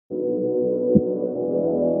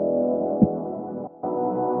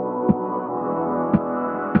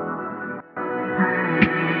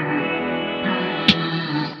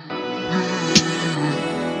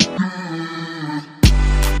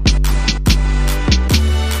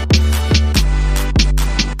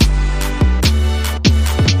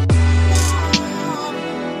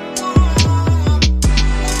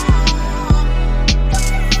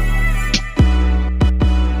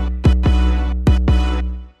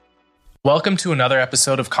Welcome to another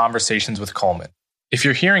episode of Conversations with Coleman. If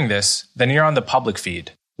you're hearing this, then you're on the public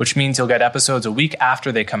feed, which means you'll get episodes a week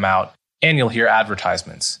after they come out, and you'll hear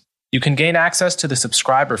advertisements. You can gain access to the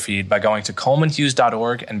subscriber feed by going to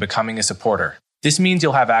colemanhughes.org and becoming a supporter. This means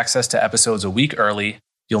you'll have access to episodes a week early,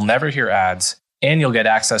 you'll never hear ads, and you'll get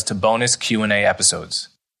access to bonus Q&A episodes.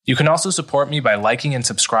 You can also support me by liking and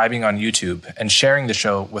subscribing on YouTube and sharing the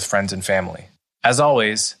show with friends and family. As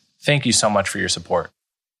always, thank you so much for your support.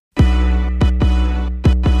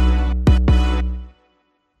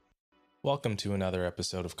 Welcome to another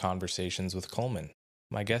episode of Conversations with Coleman.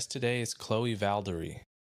 My guest today is Chloé Valdary.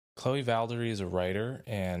 Chloé Valdary is a writer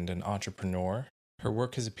and an entrepreneur. Her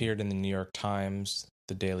work has appeared in the New York Times,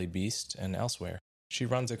 the Daily Beast, and elsewhere. She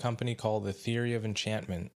runs a company called The Theory of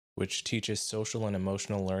Enchantment, which teaches social and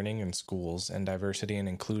emotional learning in schools and diversity and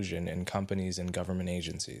inclusion in companies and government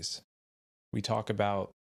agencies. We talk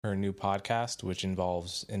about her new podcast, which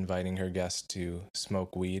involves inviting her guests to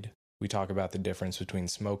smoke weed. We talk about the difference between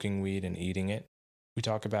smoking weed and eating it. We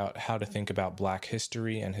talk about how to think about Black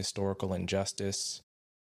history and historical injustice,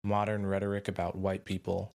 modern rhetoric about white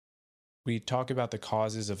people. We talk about the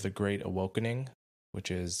causes of the Great Awakening, which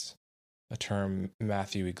is a term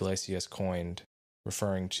Matthew Iglesias coined,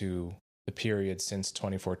 referring to the period since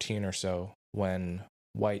 2014 or so, when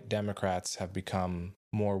white Democrats have become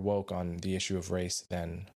more woke on the issue of race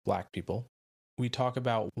than Black people. We talk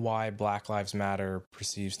about why Black Lives Matter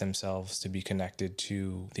perceives themselves to be connected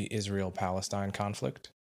to the Israel-Palestine conflict.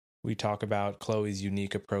 We talk about Chloé's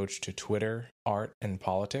unique approach to Twitter, art, and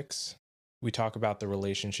politics. We talk about the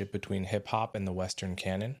relationship between hip-hop and the Western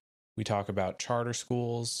canon. We talk about charter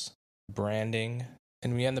schools, branding,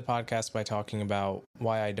 and we end the podcast by talking about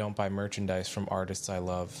why I don't buy merchandise from artists I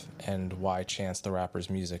love and why Chance the Rapper's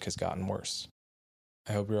music has gotten worse.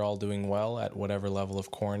 I hope you're all doing well at whatever level of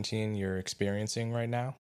quarantine you're experiencing right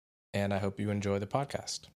now, and I hope you enjoy the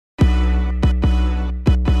podcast.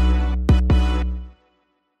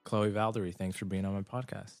 Chloé Valdary, thanks for being on my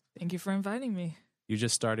podcast. Thank you for inviting me. You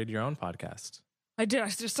just started your own podcast. I did. I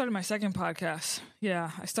just started my second podcast. Yeah,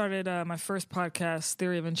 I started my first podcast,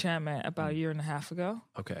 Theory of Enchantment, about a year and a half ago.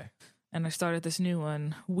 Okay. And I started this new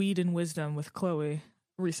one, Weed and Wisdom, with Chloé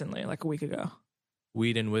recently, like a week ago.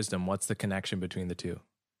 Weed and wisdom, what's the connection between the two?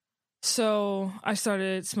 So I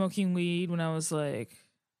started smoking weed when I was like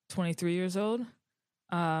 23 years old,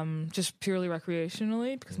 just purely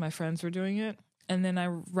recreationally because my friends were doing it. And then I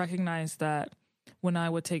recognized that when I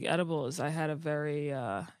would take edibles, I had a very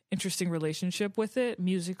interesting relationship with it,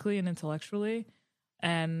 musically and intellectually.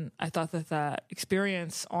 And I thought that that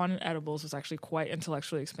experience on edibles was actually quite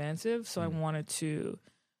intellectually expansive. So I wanted to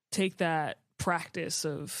take that practice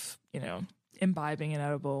of, imbibing an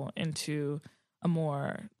edible into a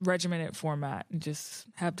more regimented format and just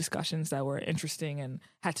have discussions that were interesting and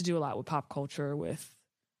had to do a lot with pop culture, with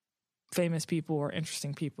famous people or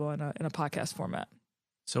interesting people in a podcast format.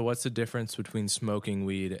 So what's the difference between smoking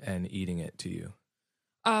weed and eating it to you?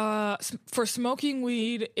 For smoking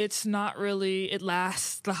weed, it's not really,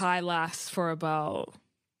 the high lasts for about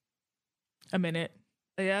a minute,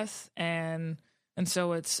 I guess. And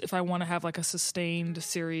so it's, if I want to have like a sustained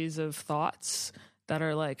series of thoughts that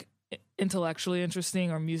are like intellectually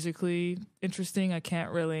interesting or musically interesting, I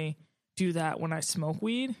can't really do that when I smoke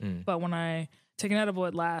weed. But when I take an edible,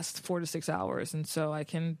 it lasts 4 to 6 hours. And so I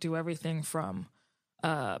can do everything from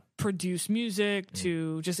produce music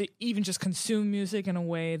to just consume music in a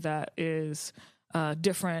way that is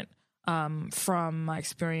different from my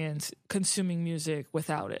experience consuming music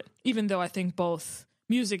without it. Even though I think both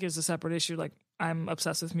music is a separate issue, like I'm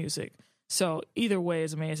obsessed with music. So either way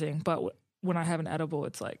is amazing. But when I have an edible,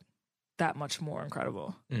 it's like that much more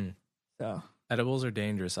incredible. So edibles are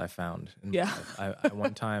dangerous, I found. Yeah. I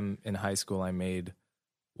one time in high school, I made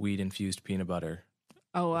weed-infused peanut butter.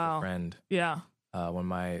 Oh, wow. With a friend. Yeah. When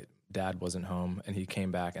my dad wasn't home, and he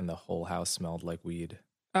came back and the whole house smelled like weed.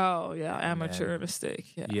 Oh, yeah. Amateur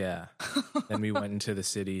mistake. Yeah. Yeah. Then we went into the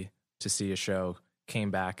city to see a show, came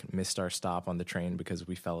back, missed our stop on the train because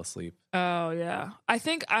we fell asleep. Oh, yeah. I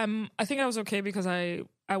think I was okay because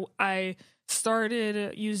I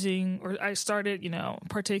started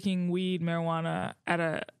partaking weed, marijuana at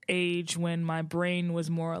a age when my brain was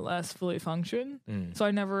more or less fully functioned. So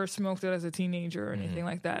I never smoked it as a teenager or anything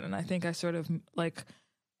like that. And I think I sort of like,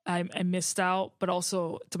 I missed out, but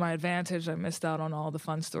also to my advantage, I missed out on all the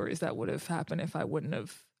fun stories that would have happened if I wouldn't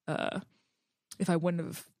have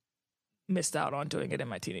missed out on doing it in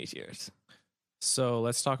my teenage years. So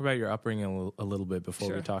let's talk about your upbringing a little bit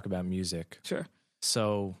before we talk about music. Sure.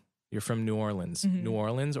 So you're from New Orleans. New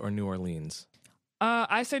Orleans or New Orleans?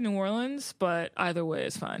 I say New Orleans, but either way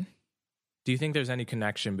is fine. Do you think there's any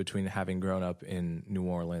connection between having grown up in New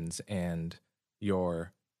Orleans and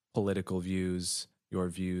your political views, your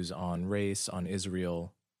views on race, on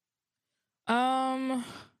Israel?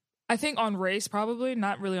 I think on race, probably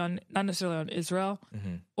not necessarily on Israel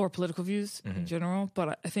or political views in general,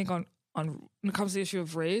 but I think on when it comes to the issue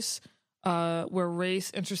of race, where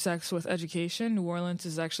race intersects with education, New Orleans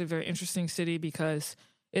is actually a very interesting city because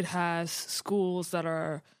it has schools that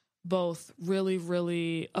are both really,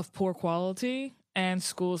 really of poor quality and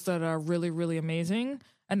schools that are really, really amazing.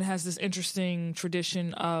 And it has this interesting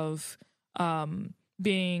tradition of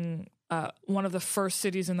being one of the first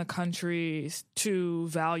cities in the country to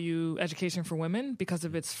value education for women because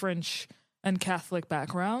of its French and Catholic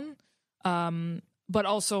background. But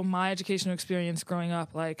also my educational experience growing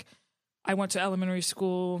up, like I went to elementary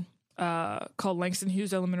school called Langston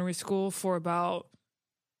Hughes Elementary School for about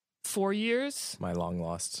 4 years. My long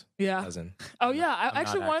lost cousin. Oh yeah, I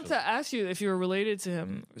actually wanted to ask you if you were related to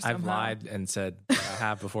him somehow. I've lied and said I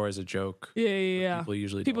have before as a joke. Yeah.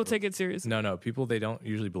 People take it seriously. No, people, they don't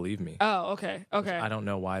usually believe me. Oh, okay. I don't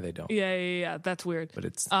know why they don't. Yeah. That's weird. But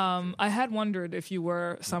it's I had wondered if you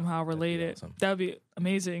were somehow related. That would be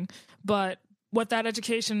amazing. But what that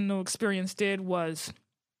educational experience did was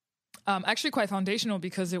actually quite foundational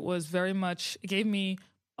because it gave me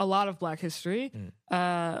a lot of Black history.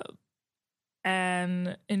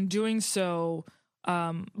 And in doing so,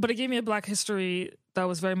 but it gave me a Black history that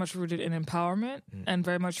was very much rooted in empowerment and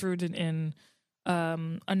very much rooted in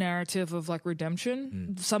a narrative of like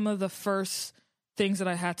redemption. Some of the first things that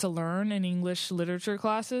I had to learn in English literature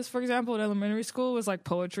classes, for example, in elementary school was like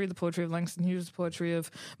poetry, the poetry of Langston Hughes, the poetry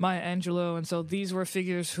of Maya Angelou. And so these were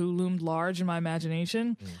figures who loomed large in my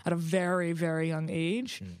imagination at a very, very young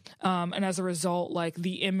age. And as a result, like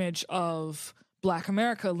the image of Black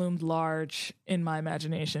America loomed large in my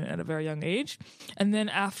imagination at a very young age. And then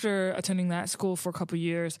after attending that school for a couple of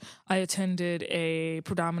years, I attended a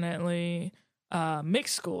predominantly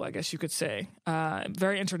mixed school, I guess you could say,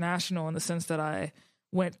 very international in the sense that I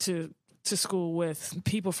went to school with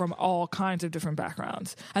people from all kinds of different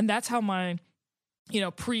backgrounds. And that's how my,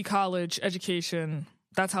 pre-college education,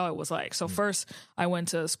 that's how it was like. So first I went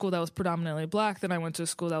to a school that was predominantly Black. Then I went to a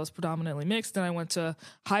school that was predominantly mixed. Then I went to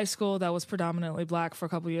high school that was predominantly Black for a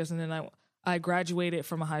couple of years. And then I graduated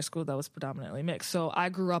from a high school that was predominantly mixed. So I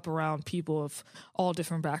grew up around people of all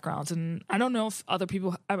different backgrounds. And I don't know if I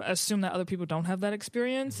assume that other people don't have that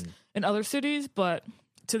experience in other cities, but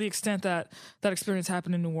to the extent that that experience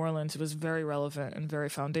happened in New Orleans, it was very relevant and very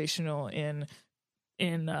foundational in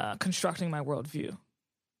constructing my worldview.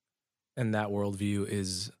 And that worldview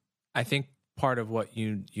is, I think, part of what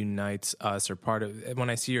unites us, or part of, when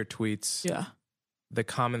I see your tweets, the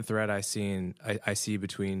common thread I see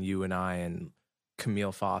between you and I and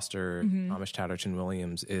Camille Foster, Amish Tatterton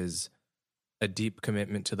Williams, is a deep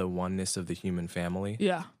commitment to the oneness of the human family.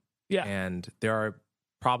 Yeah. And there are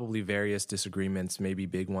probably various disagreements, maybe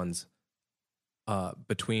big ones,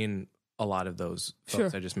 between a lot of those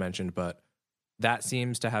folks I just mentioned, but that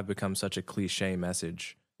seems to have become such a cliche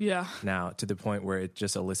message. Yeah. Now, to the point where it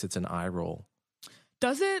just elicits an eye roll.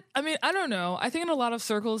 Does it? I mean, I don't know. I think in a lot of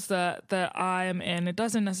circles that I am in, it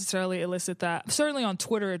doesn't necessarily elicit that. Certainly on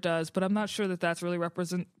Twitter it does, but I'm not sure that that's really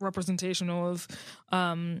representational of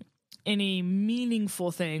any meaningful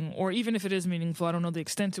thing, or even if it is meaningful, I don't know the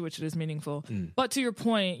extent to which it is meaningful. But to your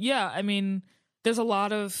point, I mean, there's a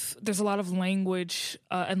lot of language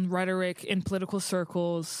and rhetoric in political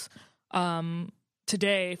circles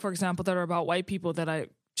today, for example, that are about white people that I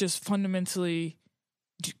just fundamentally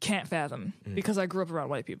can't fathom because I grew up around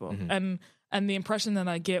white people. And the impression that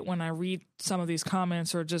I get when I read some of these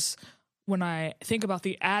comments, or just when I think about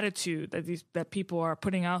the attitude that people are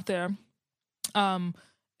putting out there,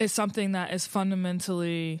 is something that is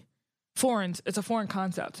fundamentally foreign. It's a foreign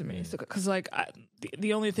concept to me. Because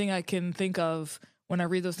the only thing I can think of when I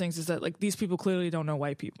read those things is that like these people clearly don't know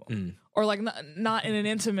white people, or like not in an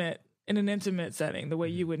intimate setting the way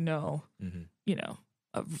you would know,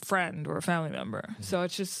 a friend or a family member. So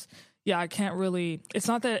it's just, I can't really, it's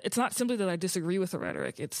not simply that I disagree with the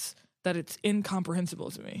rhetoric, it's that it's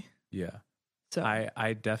incomprehensible to me. Yeah. So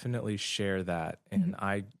I definitely share that. And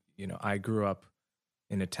I grew up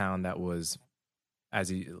in a town that was, I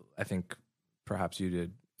think perhaps you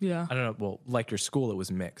did. Yeah. I don't know. Well, like your school, it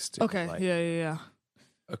was mixed. It okay. was like Yeah.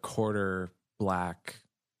 a quarter Black,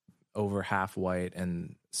 over half white,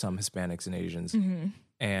 and some Hispanics and Asians.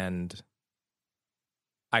 And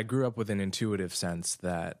I grew up with an intuitive sense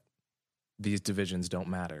that these divisions don't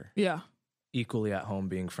matter. Yeah. Equally at home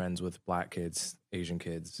being friends with Black kids, Asian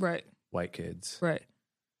kids, right, white kids. Right.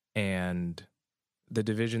 And the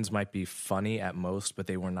divisions might be funny at most, but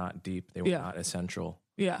they were not deep. They were not essential.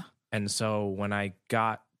 Yeah. And so when I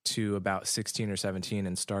got to about 16 or 17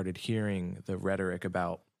 and started hearing the rhetoric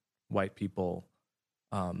about white people,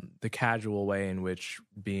 the casual way in which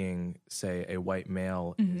being, say, a white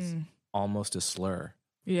male is almost a slur.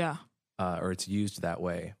 Yeah. Or it's used that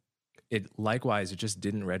way. It just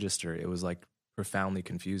didn't register. It was like profoundly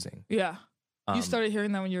confusing. Yeah. You started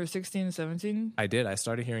hearing that when you were 16 and 17? I did. I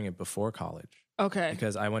started hearing it before college. Okay.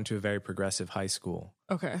 Because I went to a very progressive high school.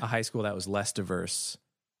 Okay. A high school that was less diverse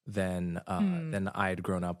than I had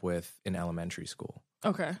grown up with in elementary school.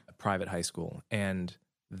 Okay. A private high school. And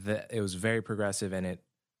it was very progressive, and it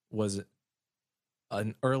was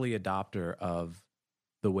an early adopter of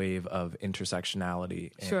the wave of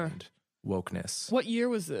intersectionality and wokeness. What year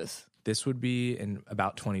was this? This would be in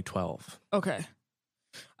about 2012. Okay.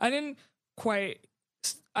 I don't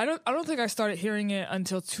think I started hearing it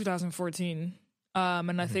until 2014.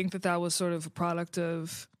 And I think that was sort of a product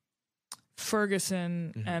of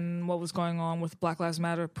Ferguson and what was going on with Black Lives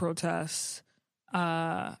Matter protests.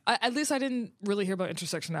 At least I didn't really hear about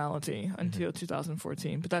intersectionality until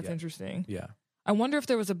 2014, but that's interesting. Yeah. I wonder if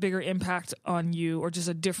there was a bigger impact on you, or just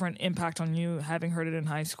a different impact on you having heard it in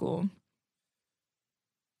high school.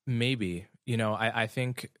 Maybe. I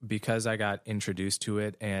think because I got introduced to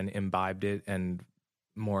it and imbibed it and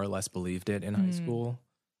more or less believed it in high school,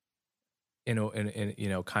 in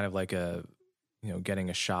kind of like getting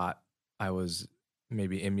a shot, I was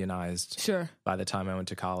maybe immunized by the time I went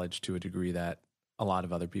to college to a degree that a lot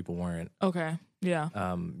of other people weren't. Okay. Yeah.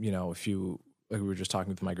 If you, like we were just talking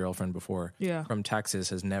with my girlfriend before, from Texas,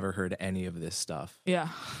 has never heard any of this stuff. Yeah.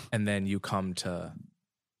 And then you come to,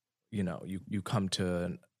 you come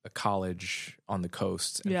to a college on the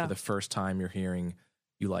coast, and for the first time you're hearing,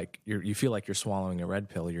 you feel like you're swallowing a red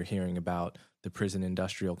pill. You're hearing about the prison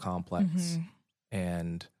industrial complex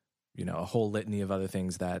and, a whole litany of other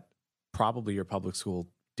things that probably your public school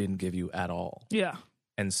didn't give you at all. Yeah.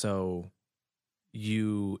 And so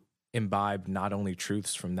you imbibe not only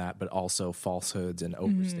truths from that, but also falsehoods and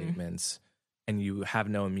overstatements, and you have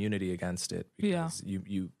no immunity against it because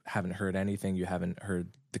you haven't heard anything. You haven't heard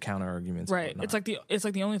the counter arguments. Right. It's like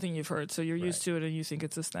the only thing you've heard. So you're used to it and you think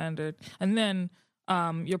it's a standard. And then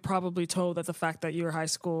you're probably told that the fact that your high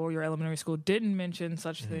school or your elementary school didn't mention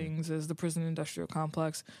such things as the prison industrial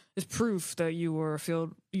complex is proof that you were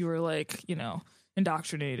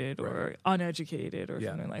indoctrinated or uneducated or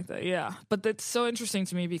something like that. Yeah. But that's so interesting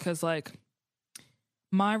to me because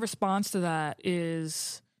my response to that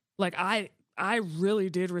is I really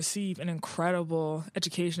did receive an incredible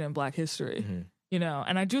education in Black history.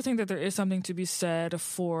 And I do think that there is something to be said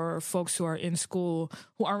for folks who are in school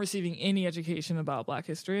who aren't receiving any education about Black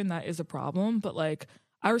history, and that is a problem. But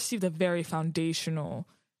I received a very foundational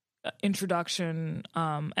introduction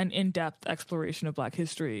and in-depth exploration of Black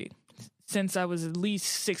history since I was at least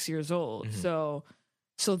 6 years old. So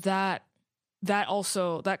that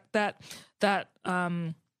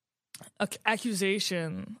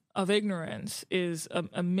accusation of ignorance is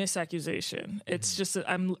a misaccusation. It's just that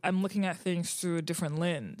I'm looking at things through a different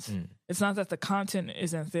lens. It's not that the content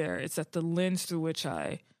isn't there. It's that the lens through which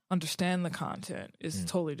I understand the content is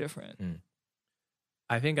totally different.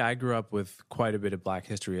 I think I grew up with quite a bit of Black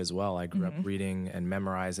history as well. I grew up reading and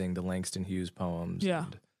memorizing the Langston Hughes poems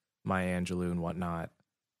and Maya Angelou and whatnot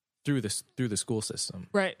through the school system.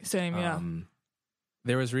 Right. Same. Yeah.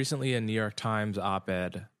 There was recently a New York Times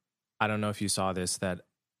op-ed, I don't know if you saw this, that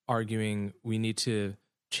arguing we need to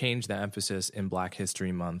change the emphasis in Black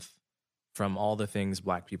History Month from all the things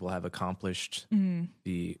Black people have accomplished,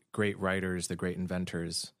 the great writers, the great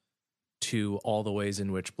inventors, to all the ways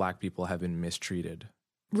in which Black people have been mistreated.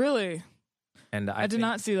 Really? And I did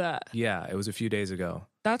not see that. Yeah, it was a few days ago.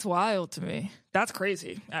 That's wild to me. That's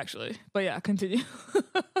crazy, actually. But yeah, continue.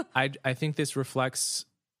 I think this reflects...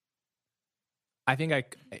 I think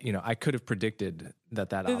I could have predicted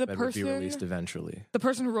that op-ed would be released eventually. The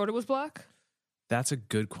person who wrote it was Black? That's a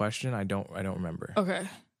good question. I don't remember. Okay.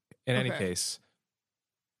 In any case,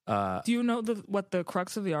 do you know what the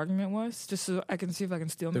crux of the argument was? Just so I can see if I can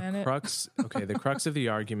steel man it. The crux of the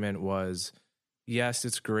argument was, yes,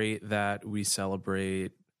 it's great that we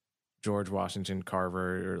celebrate George Washington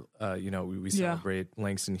Carver, or we celebrate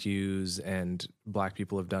Langston Hughes, and Black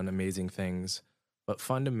people have done amazing things. But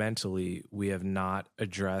fundamentally, we have not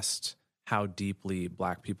addressed how deeply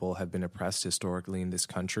Black people have been oppressed historically in this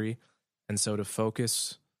country. And so to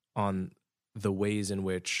focus on the ways in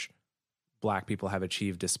which Black people have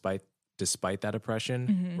achieved despite that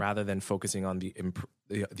oppression, rather than focusing on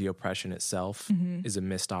the oppression itself, is a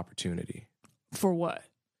missed opportunity. For what?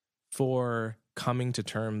 For coming to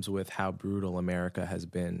terms with how brutal America has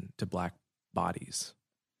been to Black bodies.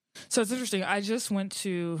 So it's interesting. I just went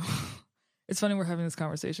to, it's funny we're having this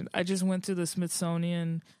conversation. I just went to the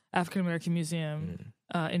Smithsonian African American Museum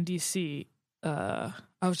in DC. I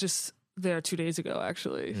was just there 2 days ago,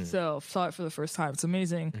 actually. So saw it for the first time. It's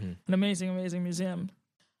amazing. An amazing, amazing museum.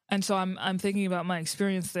 And so I'm thinking about my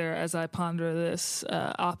experience there as I ponder this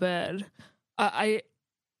op-ed. I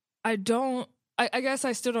guess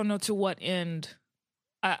I still don't know to what end.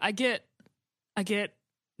 I get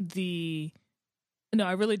the, no,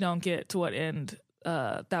 I really don't get to what end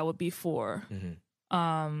that would be for.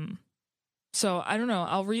 So I don't know.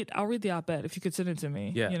 I'll read the op-ed if you could send it to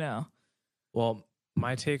me. Yeah. You know. Well,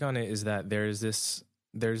 my take on it is that there's this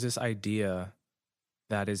idea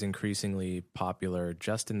that is increasingly popular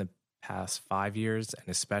just in the past 5 years, and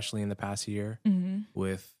especially in the past year,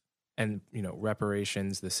 with, and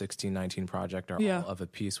reparations, the 1619 Project are all of a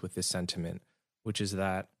piece with this sentiment, which is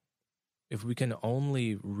that if we can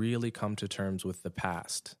only really come to terms with the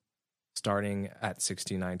past, starting at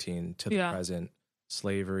 1619 to the present,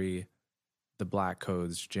 slavery, the Black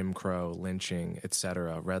codes, Jim Crow, lynching,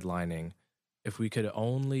 etc., redlining, if we could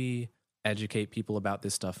only educate people about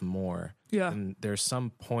this stuff more, then there's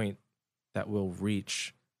some point that we'll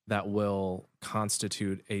reach that will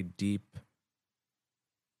constitute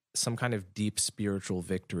some kind of deep spiritual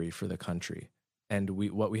victory for the country. And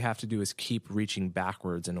what we have to do is keep reaching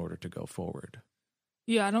backwards in order to go forward.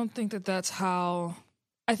 Yeah, I don't think that's how.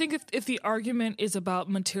 I think if the argument is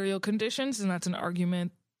about material conditions, then that's an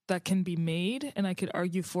argument that can be made, and I could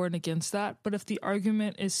argue for and against that. But if the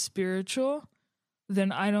argument is spiritual,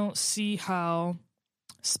 then I don't see how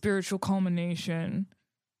spiritual culmination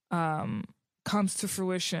comes to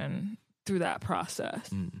fruition through that process.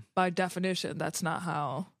 By definition, that's not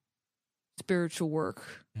how spiritual work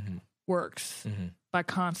works. By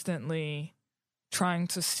constantly trying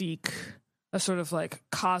to seek a sort of like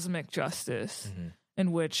cosmic justice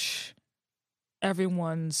in which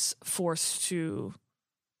everyone's forced to,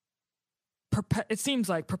 it seems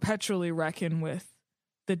like, perpetually reckon with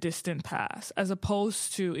the distant past, as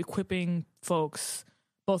opposed to equipping folks,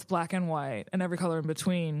 both Black and white and every color in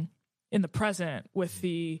between, in the present with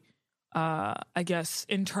the, I guess,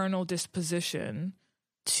 internal disposition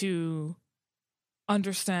to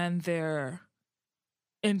understand their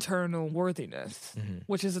internal worthiness,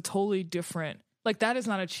 which is a totally different, like, that is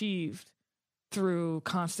not achieved through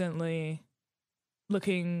constantly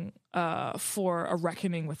looking for a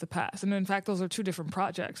reckoning with the past. And in fact, those are two different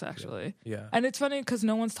projects, actually. Yeah. And it's funny because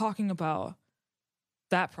no one's talking about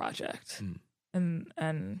that project. And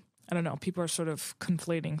I don't know, people are sort of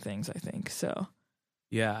conflating things, I think. So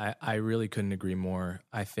yeah, I really couldn't agree more.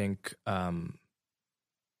 I think the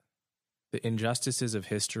injustices of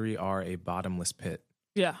history are a bottomless pit.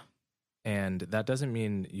 Yeah. And that doesn't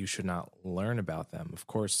mean you should not learn about them. Of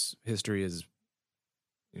course, history is,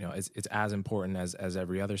 it's as important as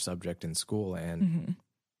every other subject in school. And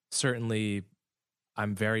certainly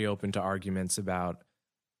I'm very open to arguments about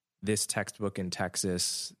this textbook in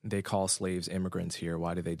Texas. They call slaves immigrants here.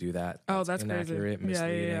 Why do they do that? That's inaccurate, crazy.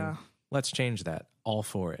 misleading. Yeah. Let's change that. All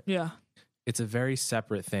for it. Yeah. It's a very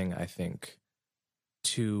separate thing, I think,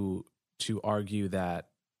 to argue that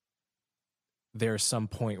there's some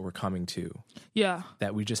point we're coming to. Yeah.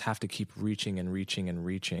 That we just have to keep reaching and reaching and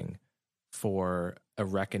reaching for a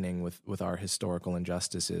reckoning with our historical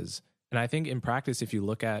injustices. And I think in practice, if you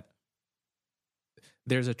look at,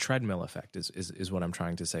 there's a treadmill effect is what I'm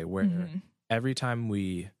trying to say, where every time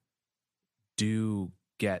we do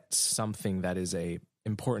get something that is a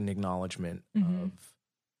important acknowledgement of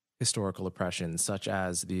historical oppression, such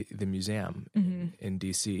as the museum in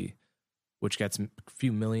DC, which gets a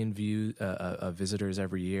few million visitors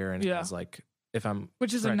every year, and has like, if I'm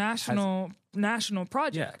which is correct, a national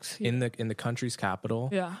project in the country's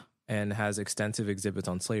capital, and has extensive exhibits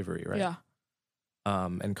on slavery, right?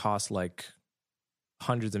 And costs like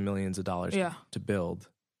hundreds of millions of dollars to build.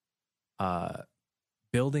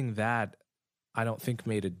 Building that, I don't think,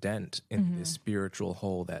 made a dent in the spiritual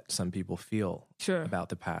hole that some people feel about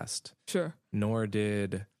the past. Nor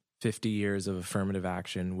did 50 years of affirmative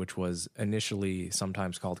action, which was initially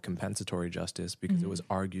sometimes called compensatory justice because it was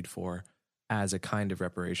argued for as a kind of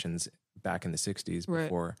reparations back in the 60s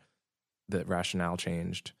before the rationale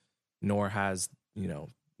changed. Nor has,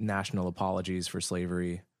 national apologies for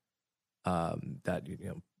slavery that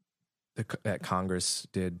Congress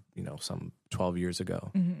did, some 12 years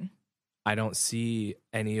ago. I don't see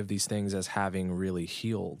any of these things as having really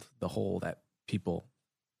healed the hole that people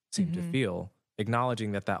seem to feel,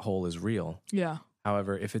 acknowledging that hole is real.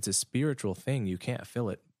 However, if it's a spiritual thing, you can't fill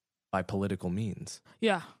it by political means.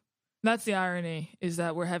 That's the irony, is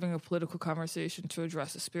that we're having a political conversation to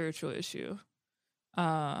address a spiritual issue.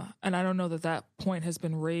 And I don't know that point has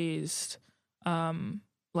been raised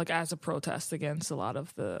like as a protest against a lot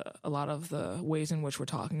of the ways in which we're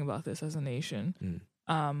talking about this as a nation.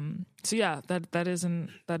 So yeah, that is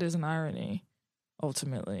an irony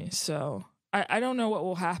ultimately. So I don't know what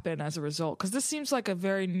will happen as a result, because this seems like a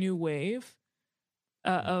very new wave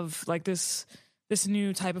of like this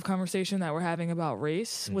new type of conversation that we're having about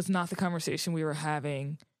race was not the conversation we were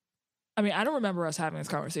having. I mean, I don't remember us having this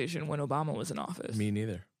conversation when Obama was in office. Me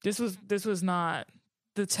neither. This was not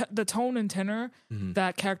the tone and tenor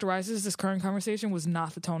that characterizes this current conversation was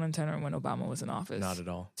not the tone and tenor when Obama was in office. Not at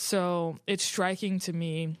all. So it's striking to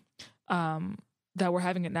me that we're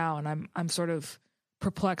having it now, and I'm sort of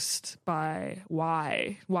perplexed by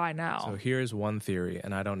why now. So here's one theory,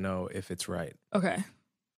 and I don't know if it's right. Okay.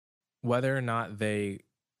 Whether or not they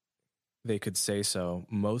could say so,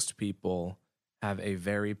 most people have a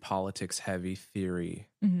very politics-heavy theory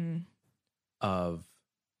of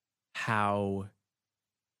how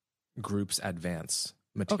groups advance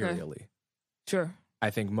materially. Okay. Sure. I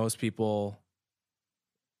think most people,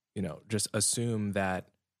 just assume that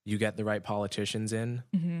you get the right politicians in,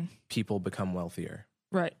 people become wealthier.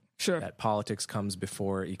 Right. Sure. That politics comes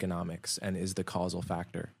before economics and is the causal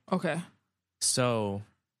factor. Okay. So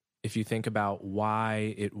if you think about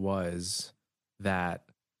why it was that,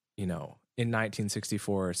 in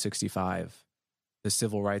 1964 or 65, the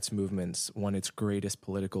civil rights movements won its greatest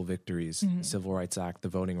political victories, the Civil Rights Act, the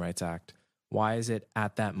Voting Rights Act. Why is it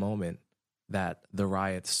at that moment that the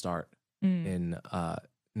riots start in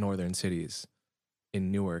northern cities,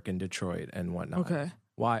 in Newark and Detroit and whatnot? Okay.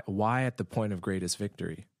 Why at the point of greatest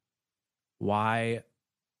victory? Why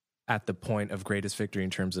at the point of greatest victory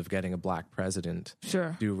in terms of getting a black president,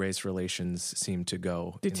 do race relations seem to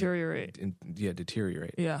go deteriorate?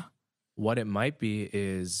 Deteriorate. Yeah. What it might be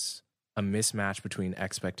is a mismatch between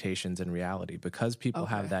expectations and reality, because people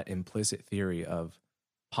have that implicit theory of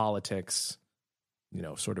politics,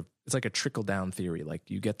 sort of, it's like a trickle down theory.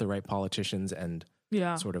 Like you get the right politicians and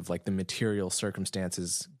sort of like the material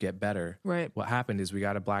circumstances get better. Right. What happened is we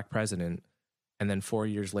got a black president, and then 4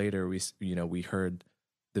 years later, we heard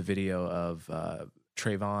the video of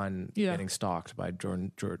Trayvon getting stalked by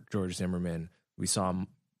George Zimmerman. We saw,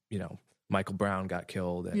 Michael Brown got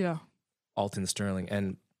killed, and Alton Sterling,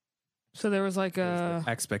 and so there was like the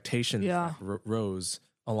expectations that rose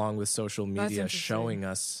along with social media showing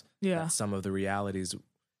us that some of the realities,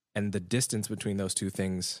 and the distance between those two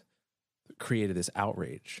things created this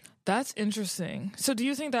outrage. That's interesting. So do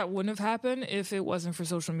you think that wouldn't have happened if it wasn't for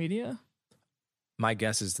social media? My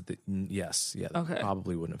guess is that yes, that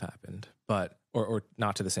probably wouldn't have happened, but or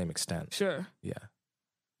not to the same extent. Sure. Yeah.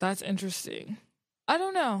 That's interesting. I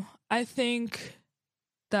don't know. I think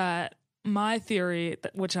that my theory,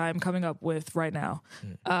 which I'm coming up with right now,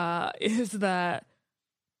 is that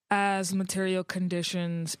as material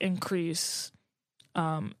conditions increase,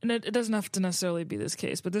 and it doesn't have to necessarily be this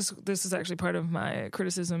case, but this is actually part of my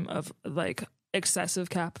criticism of like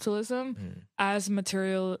excessive capitalism. As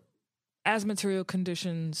material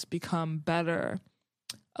conditions become better,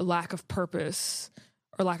 a lack of purpose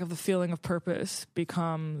or lack of the feeling of purpose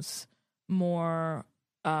becomes more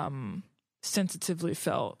sensitively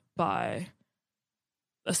felt by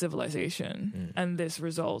a civilization. And this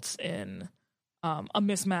results in a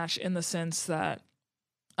mismatch in the sense that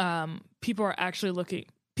people are actually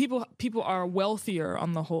people are wealthier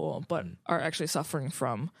on the whole, but are actually suffering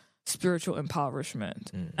from spiritual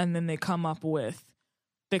impoverishment. And then they come up with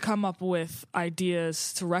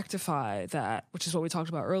ideas to rectify that, which is what we talked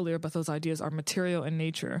about earlier, but those ideas are material in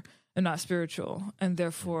nature and not spiritual, and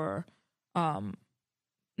therefore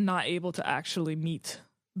not able to actually meet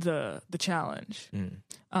the challenge. And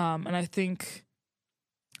I think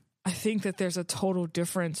that there's a total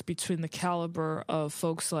difference between the caliber of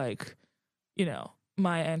folks like,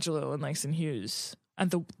 Maya Angelou and Langston Hughes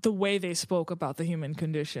and the way they spoke about the human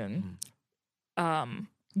condition,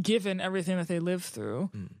 given everything that they lived through,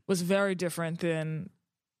 was very different than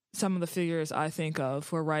some of the figures I think of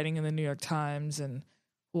who are writing in the New York Times and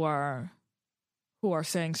who are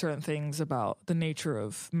saying certain things about the nature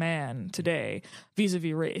of man today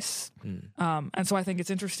vis-a-vis race. And so I think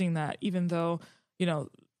it's interesting that even though,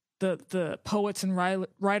 the poets and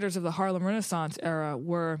writers of the Harlem Renaissance era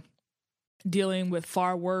were dealing with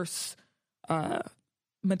far worse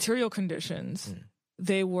material conditions,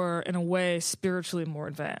 they were, in a way, spiritually more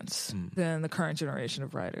advanced than the current generation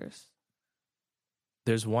of writers.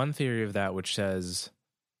 There's one theory of that which says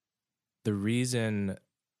the reason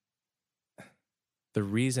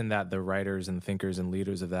that the writers and thinkers and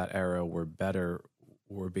leaders of that era were better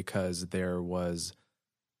were because there was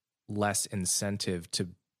less incentive to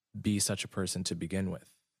be such a person to begin with.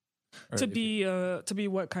 To be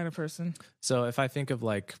what kind of person? So if I think of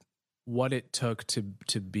like what it took to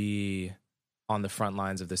be on the front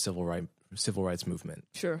lines of the civil rights movement.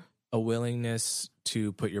 Sure. A willingness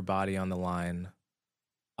to put your body on the line,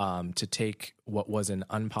 to take what was an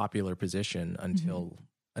unpopular position until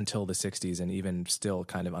the 60s, and even still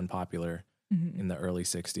kind of unpopular in the early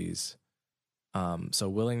 60s. So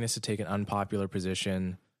willingness to take an unpopular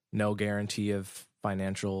position, no guarantee of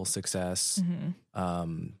financial success,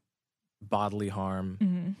 bodily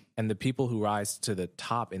harm. And the people who rise to the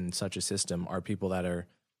top in such a system are people that are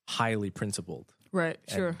highly principled. Right,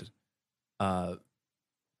 sure. And,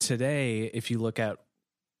 today, if you look at,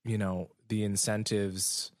 the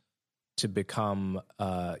incentives to become,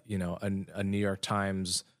 a New York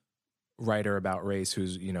Times writer about race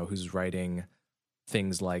who's writing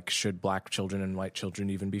things like, should black children and white children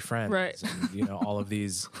even be friends? Right. And, all of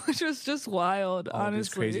these. Which was just wild, all honestly.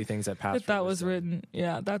 These crazy things that passed. That was written.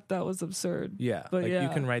 Yeah, that was absurd. Yeah. But you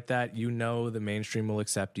can write that, the mainstream will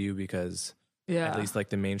accept you because at least like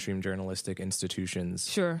the mainstream journalistic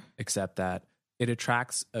institutions accept that. It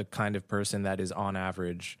attracts a kind of person that is on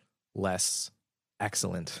average less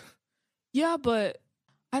excellent. Yeah, but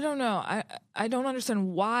I don't know. I don't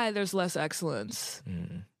understand why there's less excellence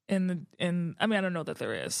I mean, I don't know that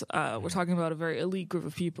there is. We're talking about a very elite group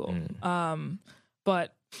of people.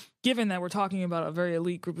 But given that we're talking about a very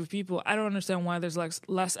elite group of people, I don't understand why there's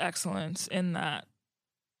less excellence in that,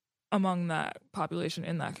 among that population,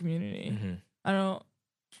 in that community.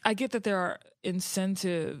 I get that there are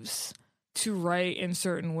incentives to write in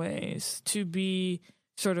certain ways, to be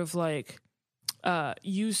sort of like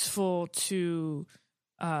useful to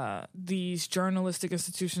these journalistic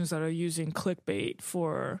institutions that are using clickbait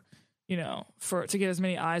to get as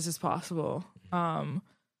many eyes as possible.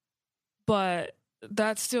 But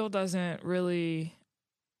that still doesn't really,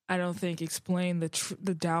 I don't think, explain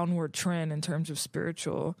the downward trend in terms of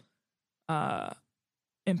spiritual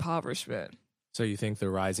impoverishment. So you think the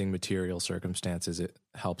rising material circumstances, it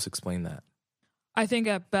helps explain that? I think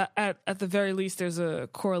at the very least there's a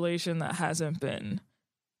correlation that hasn't been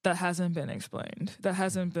explained, that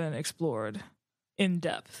hasn't been explored in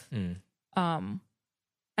depth. And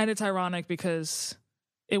it's ironic because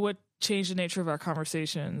it would change the nature of our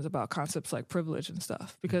conversations about concepts like privilege and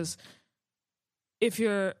stuff. Because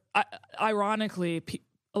ironically,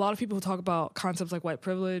 a lot of people who talk about concepts like white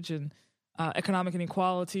privilege and economic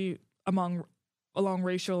inequality along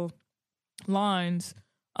racial lines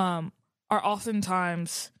are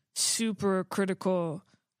oftentimes super critical,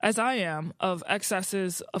 as I am, of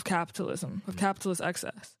excesses of capitalism, of capitalist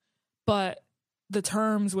excess. But the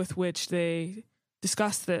terms with which they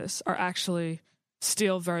discuss this are actually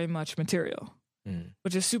still very much material,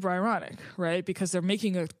 which is super ironic, right? Because they're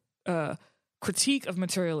making a critique of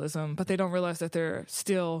materialism, but they don't realize that they're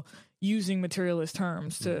still using materialist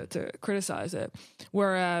terms to criticize it.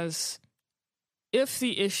 Whereas if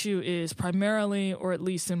the issue is primarily, or at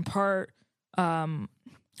least in part, I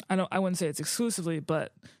wouldn't say it's exclusively,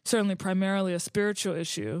 but certainly primarily a spiritual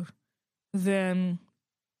issue, then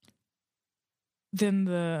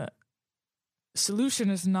the solution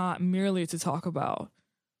is not merely to talk about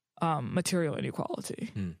material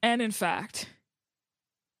inequality. And in fact,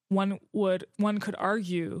 one could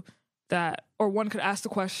argue that, or one could ask the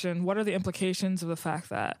question, what are the implications of the fact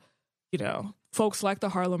that, folks like the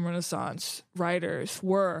Harlem Renaissance writers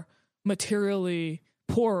were materially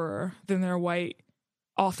poorer than their white,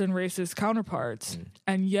 often racist counterparts,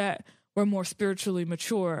 and yet were more spiritually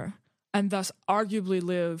mature and thus arguably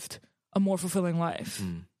lived a more fulfilling life.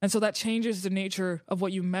 And so that changes the nature of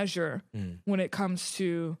what you measure when it comes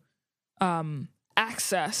to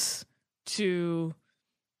access to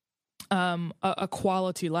a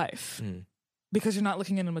quality life. Because you're not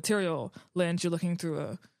looking in a material lens, you're looking through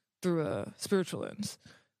a spiritual lens.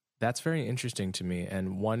 That's very interesting to me.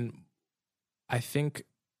 And I think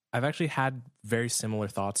I've actually had very similar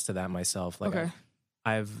thoughts to that myself. Like, okay.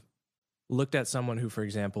 I've looked at someone who, for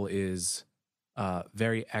example, is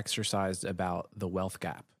very exercised about the wealth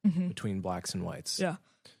gap between blacks and whites. Yeah.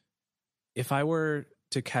 If I were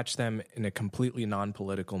to catch them in a completely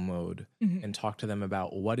non-political mode and talk to them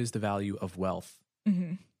about what is the value of wealth,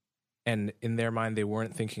 and in their mind, they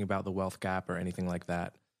weren't thinking about the wealth gap or anything like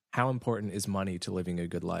that, how important is money to living a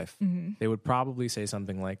good life? They would probably say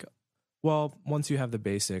something like, well, once you have the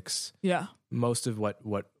basics, most of what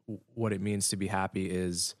it means to be happy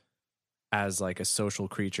is as like a social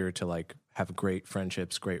creature to like have great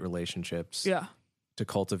friendships, great relationships, to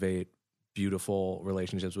cultivate beautiful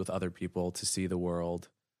relationships with other people, to see the world.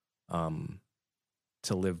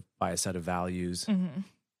 to live by a set of values. Mm-hmm.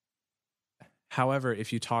 However,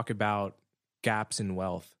 if you talk about gaps in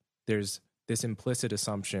wealth, there's this implicit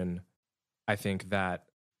assumption, I think, that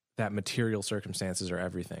material circumstances are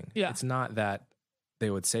everything. Yeah. It's not that they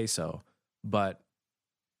would say so, but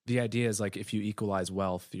the idea is like if you equalize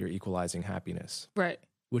wealth, you're equalizing happiness. Right.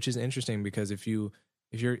 Which is interesting because if you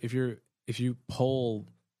poll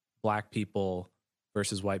Black people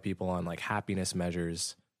versus white people on like happiness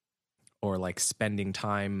measures or like spending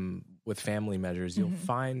time with family measures, you'll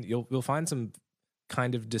find some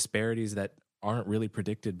kind of disparities that aren't really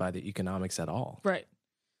predicted by the economics at all. Right.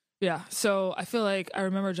 Yeah. So I feel like I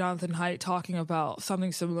remember Jonathan Haidt talking about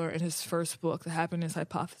something similar in his first book, The Happiness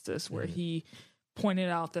Hypothesis, where he pointed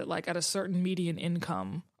out that like at a certain median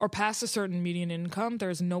income or past a certain median income,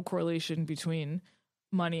 there's no correlation between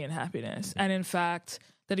money and happiness. And in fact,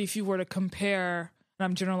 that if you were to compare, and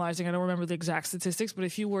I'm generalizing, I don't remember the exact statistics, but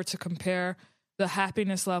if you were to compare the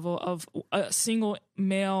happiness level of a single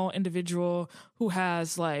male individual who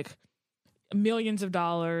has like millions of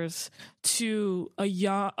dollars to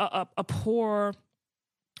a poor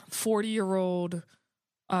 40-year-old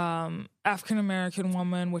African-American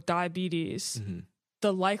woman with diabetes,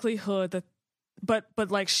 the likelihood that,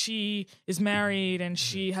 but like she is married and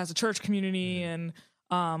she has a church community and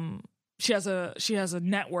she has a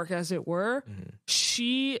network, as it were,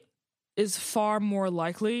 she is far more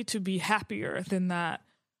likely to be happier than that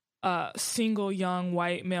single young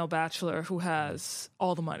white male bachelor who has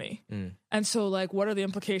all the money. And so like, what are the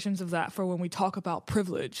implications of that for when we talk about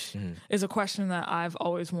privilege is a question that I've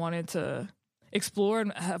always wanted to explore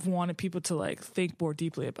and have wanted people to like think more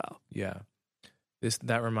deeply about. Yeah.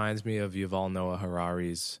 That reminds me of Yuval Noah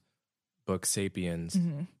Harari's book Sapiens,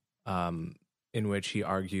 in which he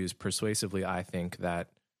argues persuasively, I think, that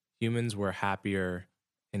humans were happier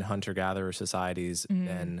in hunter-gatherer societies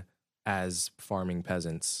than as farming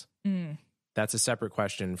peasants. That's a separate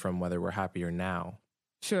question from whether we're happier now.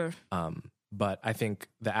 Sure. But I think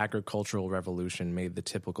the agricultural revolution made the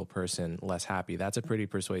typical person less happy. That's a pretty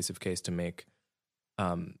persuasive case to make,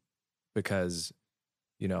 because,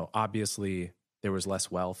 you know, obviously there was less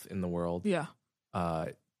wealth in the world. Yeah.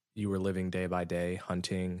 You were living day by day,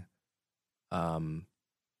 hunting,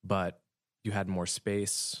 but you had more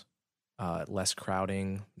space, less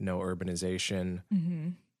crowding, no urbanization.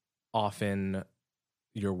 Often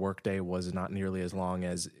your workday was not nearly as long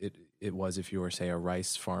as it was if you were, say, a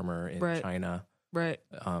rice farmer in China. Right.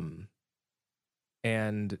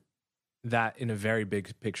 And that, in a very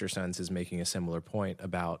big picture sense, is making a similar point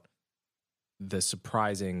about the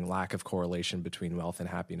surprising lack of correlation between wealth and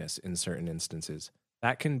happiness in certain instances.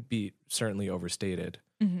 That can be certainly overstated.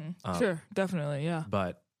 Sure, definitely, yeah.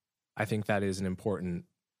 But I think that is an important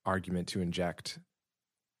argument to inject.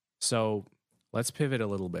 So let's pivot a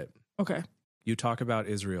little bit. Okay. You talk about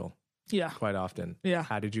Israel quite often. Yeah.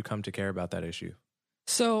 How did you come to care about that issue?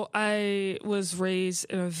 So I was raised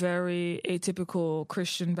in a very atypical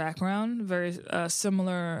Christian background, very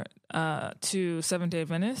similar to Seventh-day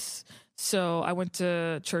Adventists. So I went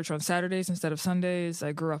to church on Saturdays instead of Sundays.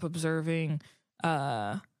 I grew up observing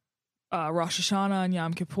Rosh Hashanah and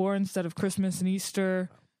Yom Kippur instead of Christmas and Easter.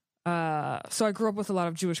 So I grew up with a lot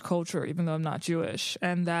of Jewish culture, even though I'm not Jewish.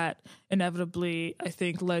 And that inevitably, I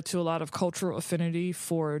think, led to a lot of cultural affinity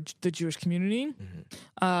for the Jewish community.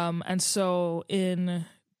 And so in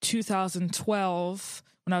 2012,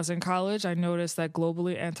 when I was in college, I noticed that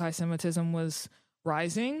globally anti-Semitism was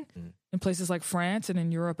rising in places like France and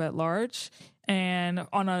in Europe at large. And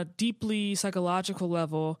on a deeply psychological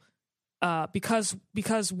level, because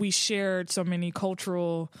we shared so many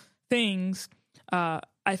cultural things,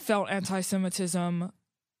 I felt anti-Semitism.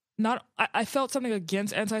 I felt something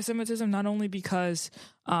against anti-Semitism, not only because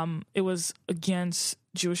it was against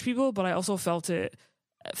Jewish people, but I also felt as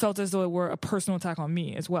though it were a personal attack on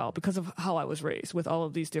me as well, because of how I was raised with all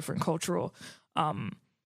of these different cultural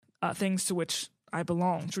things to which I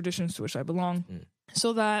belong, traditions to which I belong.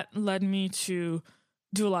 So that led me to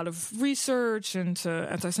do a lot of research into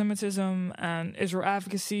anti-Semitism and Israel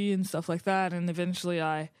advocacy and stuff like that. And eventually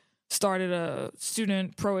I started a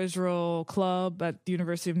student pro-Israel club at the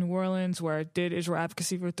University of New Orleans, where I did Israel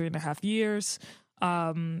advocacy for 3.5 years.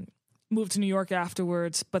 Moved to New York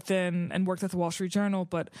afterwards, and worked at the Wall Street Journal.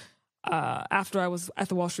 But after I was at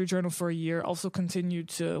the Wall Street Journal for a year, also continued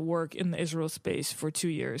to work in the Israel space for 2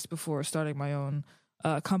 years before starting my own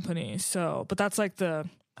company. So, but that's the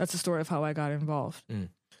story of how I got involved.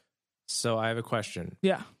 So I have a question.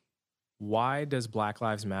 Yeah. Why does Black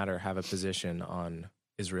Lives Matter have a position on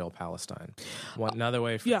Israel-Palestine? Another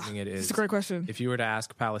way of framing it is, it's a great question. If you were to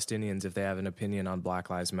ask Palestinians if they have an opinion on Black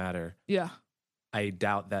Lives Matter, I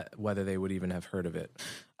doubt that whether they would even have heard of it.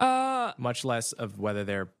 Much less of whether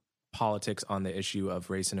their politics on the issue of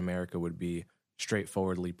race in America would be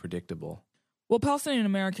straightforwardly predictable. Well, Palestinian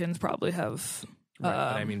Americans probably have. Right, but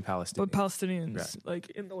I mean Palestinians. But Palestinians, right. like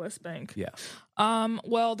in the West Bank. Yeah.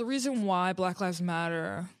 Well, the reason why Black Lives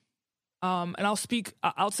Matter, and I'll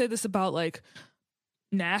say this about like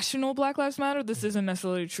national Black Lives Matter. This isn't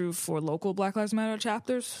necessarily true for local Black Lives Matter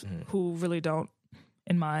chapters, who really don't,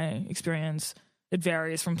 in my experience. It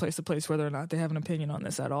varies from place to place whether or not they have an opinion on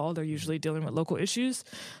this at all. They're usually dealing with local issues.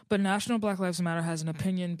 But National Black Lives Matter has an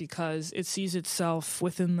opinion because it sees itself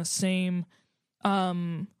within the same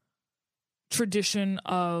tradition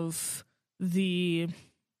of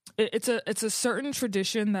it's a certain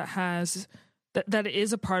tradition that has that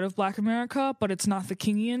is a part of Black America, but it's not the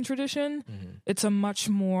Kingian tradition. It's a much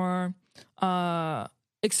more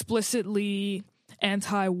explicitly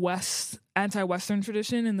anti-Western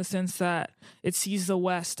tradition, in the sense that it sees the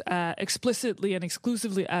West explicitly and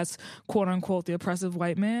exclusively as quote unquote the oppressive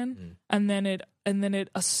white man, and then it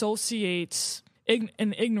associates in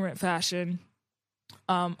ignorant fashion,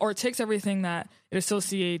 or it takes everything that it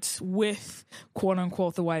associates with quote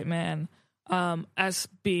unquote the white man as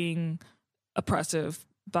being oppressive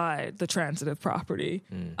by the transitive property,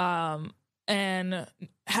 and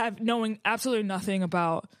knowing absolutely nothing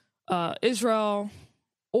about Israel,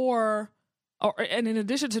 and in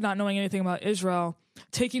addition to not knowing anything about Israel,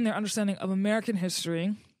 taking their understanding of American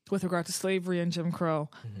history with regard to slavery and Jim Crow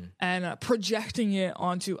and projecting it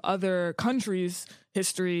onto other countries'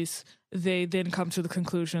 histories, they then come to the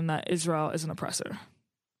conclusion that Israel is an oppressor.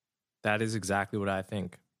 That is exactly what I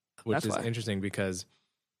think, which is interesting because,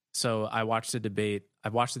 so I watched the debate.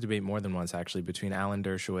 I've watched the debate more than once, actually, between Alan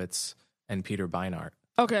Dershowitz and Peter Beinart.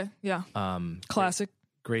 Okay, yeah. Classic.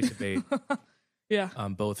 Great debate. Yeah.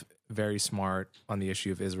 Both very smart on the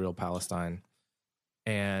issue of Israel-Palestine.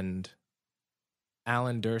 And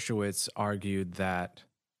Alan Dershowitz argued that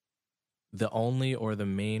the only or the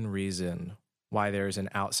main reason why there's an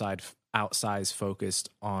outsized focus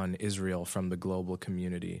on Israel from the global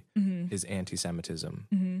community is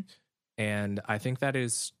anti-Semitism. And I think that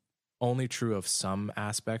is only true of some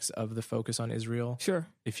aspects of the focus on Israel. Sure.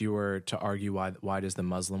 If you were to argue why does the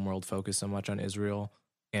Muslim world focus so much on Israel,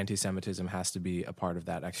 anti-Semitism has to be a part of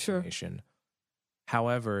that explanation. Sure.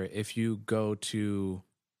 However, if you go to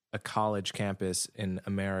a college campus in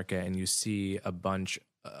America and you see a bunch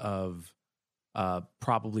of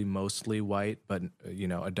probably mostly white, but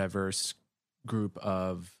a diverse group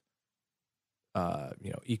of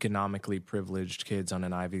economically privileged kids on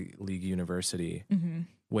an Ivy League university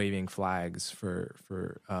waving flags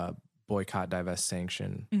for boycott, divest,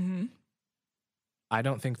 sanction. I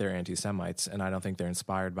don't think they're anti-Semites, and I don't think they're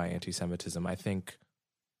inspired by anti-Semitism. I think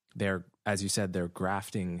they're, as you said, they're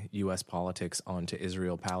grafting U.S. politics onto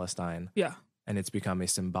Israel-Palestine. Yeah. And it's become a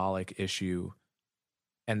symbolic issue,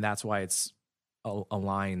 and that's why it's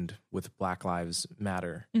aligned with Black Lives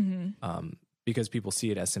Matter, because people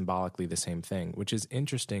see it as symbolically the same thing, which is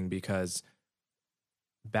interesting because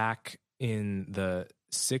back in the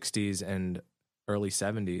 60s and early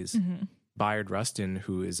 70s, Bayard Rustin,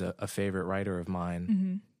 who is a favorite writer of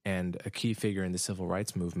mine and a key figure in the civil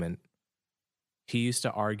rights movement, he used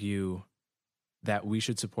to argue that we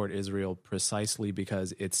should support Israel precisely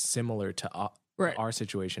because it's similar to our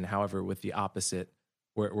situation, however, with the opposite,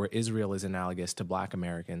 where Israel is analogous to Black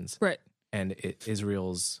Americans. Right. And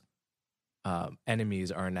Israel's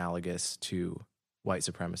enemies are analogous to white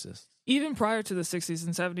supremacists. Even prior to the 60s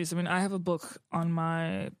and 70s, I mean, I have a book on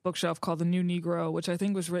my bookshelf called The New Negro, which I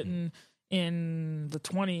think was written in the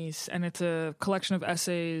 20s, and it's a collection of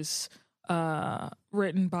essays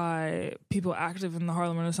written by people active in the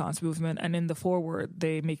Harlem Renaissance movement, and in the foreword,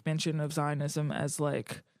 they make mention of Zionism as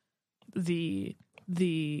like the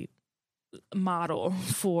model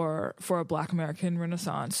for a Black American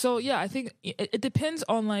Renaissance. So yeah, I think it depends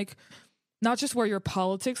on like not just where your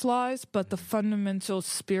politics lies, but the fundamental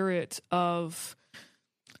spirit of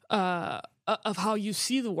how you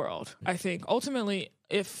see the world. I think ultimately,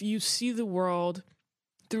 if you see the world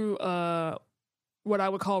through what I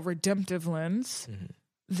would call redemptive lens,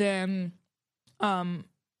 then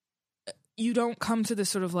you don't come to this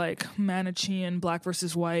sort of like Manichean Black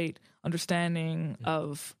versus white understanding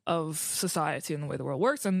of society and the way the world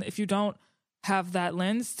works. And if you don't have that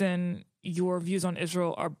lens, then your views on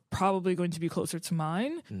Israel are probably going to be closer to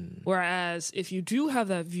mine. Whereas if you do have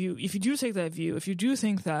that view, if you do take that view, if you do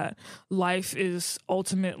think that life is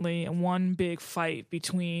ultimately one big fight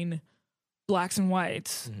between Blacks and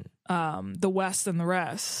whites, the West and the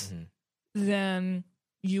rest, then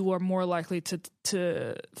you are more likely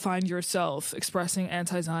to find yourself expressing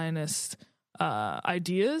anti-Zionist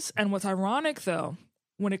ideas. And what's ironic, though,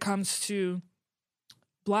 when it comes to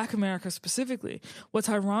Black America specifically, what's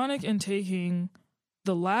ironic in taking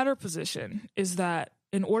the latter position is that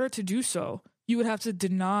in order to do so, you would have to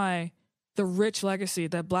deny the rich legacy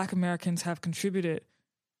that Black Americans have contributed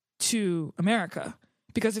to America.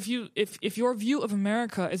 Because if your view of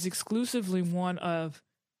America is exclusively one of,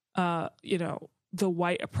 the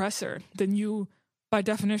white oppressor, then you, by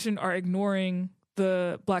definition, are ignoring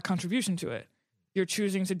the Black contribution to it. You're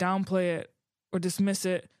choosing to downplay it or dismiss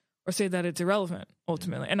it or say that it's irrelevant,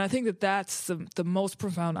 ultimately. And I think that that's the most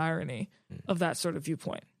profound irony of that sort of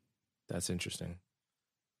viewpoint. That's interesting.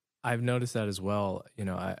 I've noticed that as well.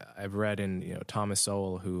 I've read in, Thomas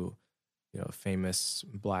Sowell, who, a famous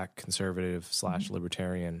Black conservative /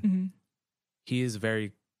 libertarian, Mm-hmm. he is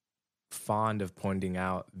very fond of pointing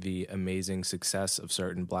out the amazing success of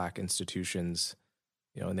certain Black institutions.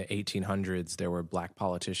 In the 1800s, there were Black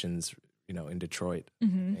politicians, in Detroit.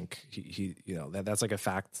 Mm-hmm. I think he that's like a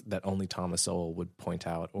fact that only Thomas Sowell would point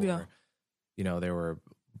out. Or, there were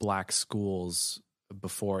Black schools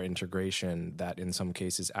before integration that in some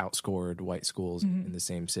cases outscored white schools in the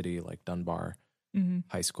same city, like Dunbar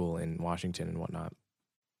High School in Washington and whatnot.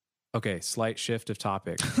 Okay, slight shift of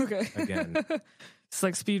topic. Okay. Again. It's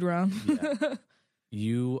like speed round. Yeah.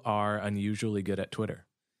 You are unusually good at Twitter.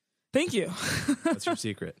 Thank you. What's your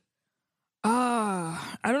secret?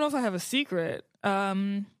 I don't know if I have a secret.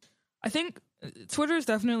 I think Twitter is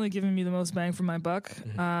definitely giving me the most bang for my buck.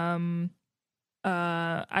 Mm-hmm.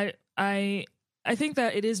 I think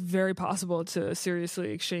that it is very possible to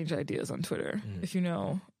seriously exchange ideas on Twitter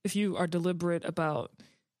if you are deliberate about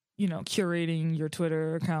curating your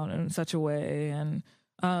Twitter account in such a way and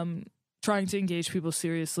trying to engage people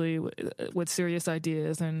seriously with serious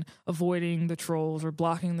ideas and avoiding the trolls or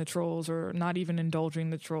blocking the trolls or not even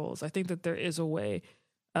indulging the trolls. I think that there is a way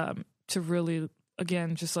to really,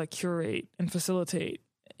 again, just like curate and facilitate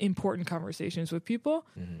important conversations with people.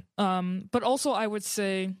 Mm-hmm. But also I would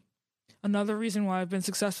say another reason why I've been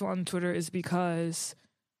successful on Twitter is because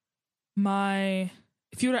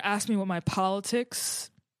if you were to ask me what my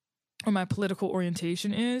politics or my political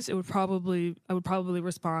orientation is, I would probably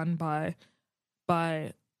respond by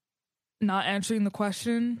not answering the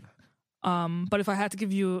question. But if I had to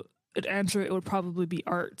give you an answer, it would probably be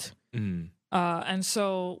art. Mm. And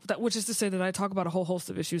so which is to say that I talk about a whole host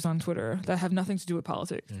of issues on Twitter that have nothing to do with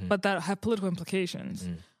politics, but that have political implications,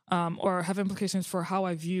 or have implications for how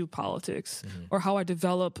I view politics or how I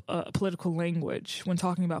develop a political language when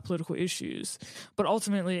talking about political issues. But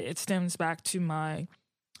ultimately, it stems back to my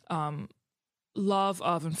love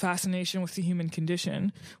of and fascination with the human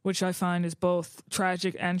condition, which I find is both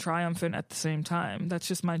tragic and triumphant at the same time. That's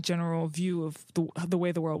just my general view of the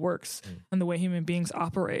way the world works and the way human beings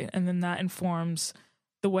operate. And then that informs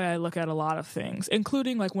the way I look at a lot of things,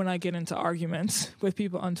 including like when I get into arguments with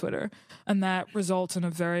people on Twitter, and that results in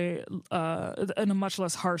in a much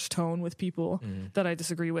less harsh tone with people that I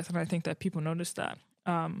disagree with. And I think that people notice that.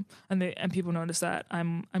 And people notice that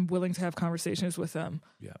I'm willing to have conversations with them,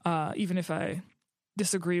 even if I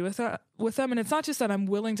disagree with them. And it's not just that I'm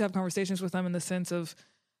willing to have conversations with them in the sense of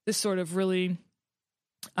this sort of really,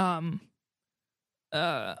 I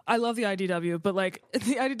love the IDW, but like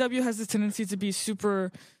the IDW has this tendency to be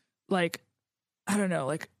super, like, I don't know,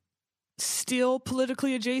 like still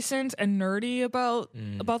politically adjacent and nerdy about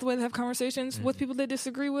the way they have conversations with people they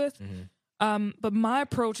disagree with. But my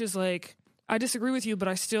approach is like, I disagree with you, but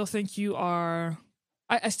I still think you are,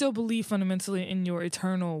 I still believe fundamentally in your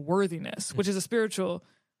eternal worthiness, which is a spiritual,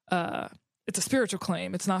 it's a spiritual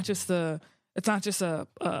claim. It's not just a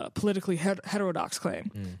politically heterodox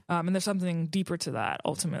claim. And there's something deeper to that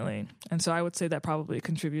ultimately. And so I would say that probably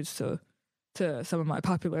contributes to some of my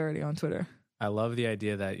popularity on Twitter. I love the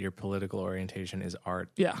idea that your political orientation is art.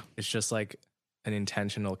 Yeah. It's just like an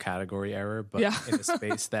intentional category error, but in a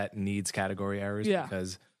space that needs category errors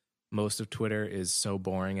because most of Twitter is so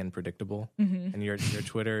boring and predictable. And your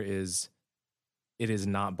Twitter is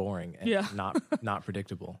not boring and not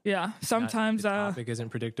predictable. Yeah. Sometimes the topic isn't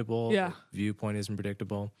predictable. Yeah. The viewpoint isn't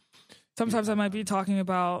predictable. Sometimes I might be talking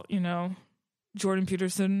about, Jordan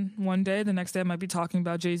Peterson one day, the next day I might be talking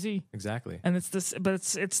about Jay-Z. Exactly. And it's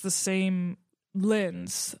the same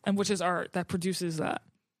lens, and which is art that produces that.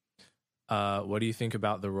 What do you think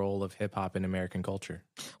about the role of hip hop in American culture?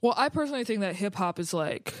 Well, I personally think that hip hop is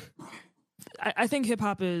like, I think hip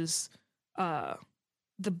hop is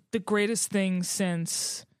the greatest thing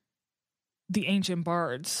since the ancient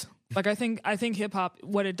bards. Like I think hip hop,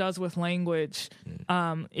 what it does with language,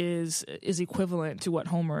 is equivalent to what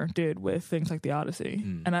Homer did with things like the Odyssey.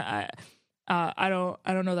 And I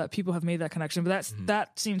don't know that people have made that connection, but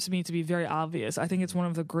that seems to me to be very obvious. I think it's one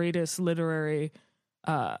of the greatest literary.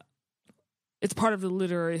 It's part of the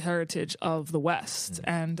literary heritage of the West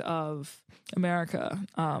and of America,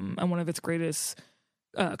 and one of its greatest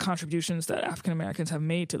contributions that African Americans have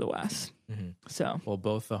made to the West. So, well,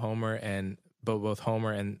 both Homer and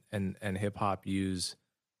hip hop use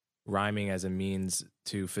rhyming as a means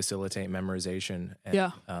to facilitate memorization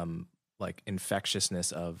and like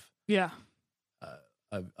infectiousness of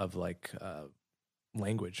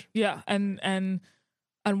language. Yeah, and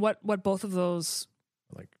what both of those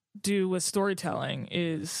like do with storytelling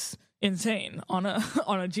is insane on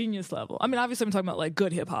a genius level. I mean, obviously I'm talking about like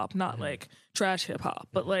good hip hop, not like trash hip hop,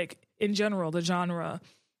 but like in general, the genre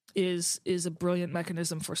is a brilliant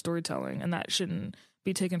mechanism for storytelling, and that shouldn't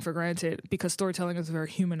be taken for granted because storytelling is a very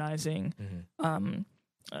humanizing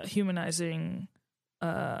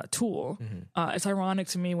tool. It's ironic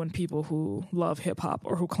to me when people who love hip hop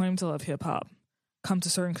or who claim to love hip hop come to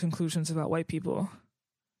certain conclusions about white people,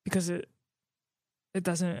 because it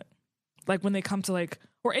doesn't, like when they come to like,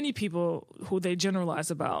 or any people who they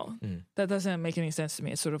generalize about, that doesn't make any sense to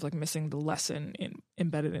me. It's sort of like missing the lesson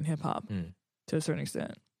embedded in hip hop to a certain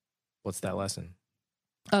extent. What's that lesson?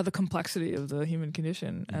 The complexity of the human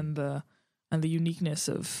condition and the uniqueness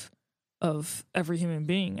of every human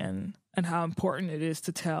being, and how important it is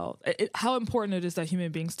to tell how important it is that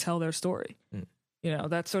human beings tell their story. You know,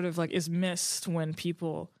 that sort of like is missed when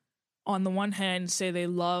people on the one hand say they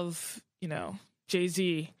love, you know,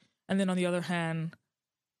 Jay-Z, and then on the other hand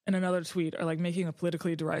in another tweet are like making a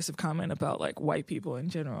politically derisive comment about like white people in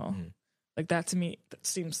general. Like that, to me, that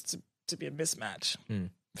seems to be a mismatch.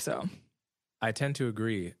 So I tend to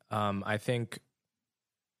agree. I think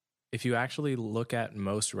if you actually look at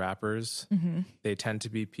most rappers, they tend to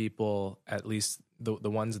be people, at least the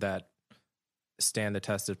ones that stand the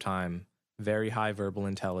test of time, very high verbal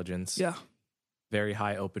intelligence, very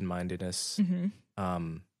high open-mindedness,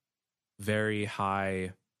 very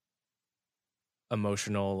high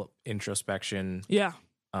emotional introspection.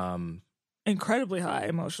 Incredibly high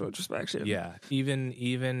emotional introspection.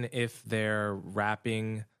 Even if they're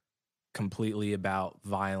rapping completely about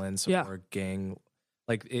violence or gang,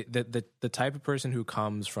 like the type of person who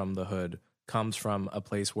comes from the hood comes from a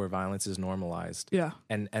place where violence is normalized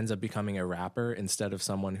and ends up becoming a rapper instead of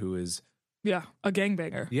someone who is a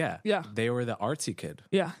gangbanger. They were the artsy kid.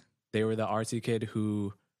 They were the artsy kid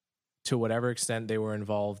who, to whatever extent they were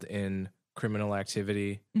involved in criminal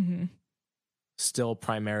activity, still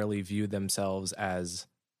primarily viewed themselves as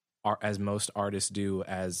most artists do,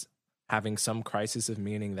 as having some crisis of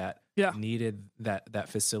meaning that needed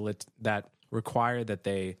that required that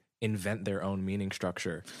they invent their own meaning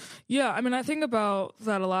structure. I mean, I think about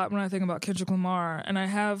that a lot when I think about Kendrick Lamar, and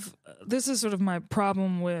this is sort of my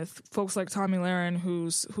problem with folks like Tommy Lahren,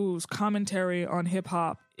 whose commentary on hip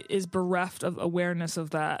hop is bereft of awareness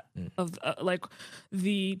of that, of like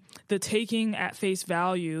the taking at face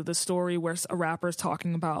value the story where a rapper is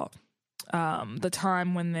talking about the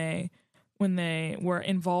time when they were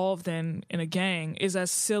involved in a gang is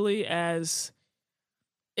as silly as.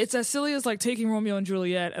 It's as silly as like taking Romeo and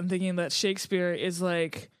Juliet and thinking that Shakespeare is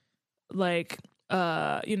like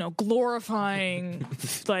glorifying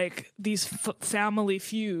like these family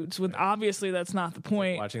feuds, when obviously that's not the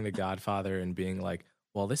point. Like watching The Godfather and being like,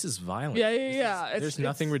 well, this is violent. There's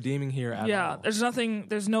nothing redeeming here at all.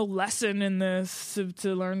 There's no lesson in this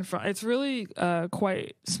to learn from. It's really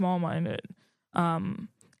quite small-minded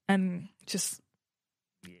and just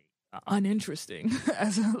uninteresting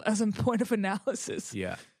as a point of analysis.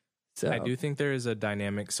 So I do think there is a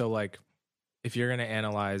dynamic. So like, if you're going to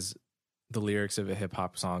analyze the lyrics of a hip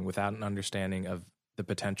hop song without an understanding of the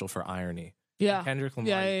potential for irony, Kendrick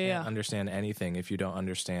Lamar can't understand anything if you don't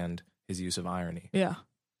understand his use of irony.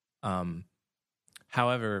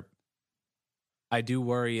 However, I do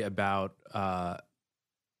worry about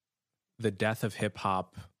the death of hip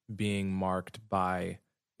hop being marked by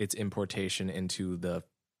its importation into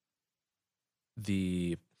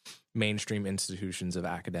the mainstream institutions of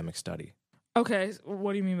academic study. Okay,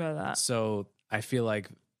 what do you mean by that? So I feel like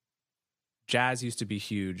jazz used to be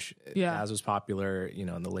huge. Jazz was popular,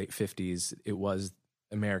 in the late 50s. It was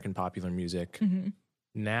American popular music.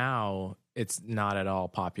 Now it's not at all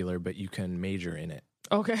popular, but you can major in it.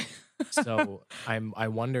 Okay. So I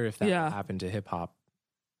wonder if that happened to hip hop.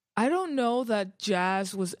 I don't know that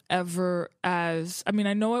jazz was ever I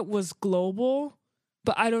know it was global,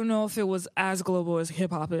 but I don't know if it was as global as hip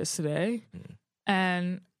hop is today.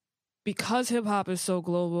 And because hip hop is so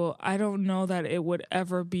global, I don't know that it would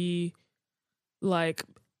ever be like,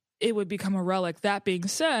 it would become a relic. That being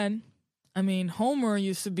said, I mean, Homer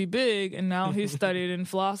used to be big, and now he's studied in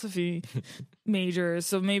philosophy majors.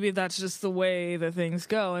 So maybe that's just the way that things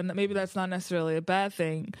go, and maybe that's not necessarily a bad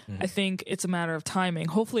thing. I think it's a matter of timing.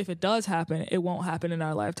 Hopefully, if it does happen, it won't happen in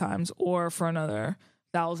our lifetimes or for another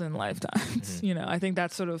 1,000 lifetimes. I think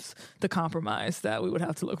that's sort of the compromise that we would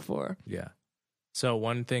have to look for. Yeah. So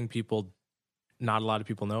one thing not a lot of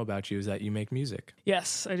people know about you is that you make music.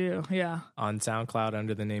 Yes, I do. Yeah. On SoundCloud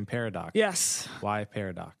under the name Paradox. Yes. Why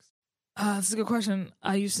Paradox? That's a good question.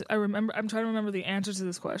 I'm trying to remember the answer to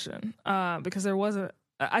this question because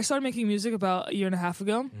I started making music about a year and a half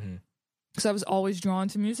ago. So I was always drawn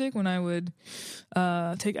to music when I would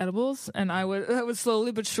take edibles, and I would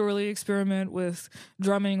slowly but surely experiment with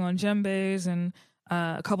drumming on djembes. And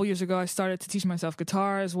a couple years ago, I started to teach myself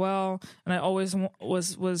guitar as well. And I always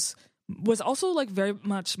was also like very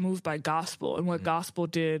much moved by gospel and what gospel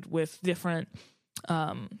did with different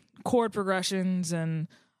chord progressions and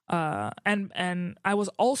I was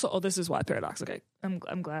also this is why Paradox. Okay,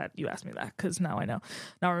 I'm glad you asked me that because now I know.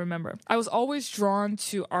 Now I remember. I was always drawn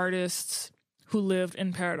to artists who lived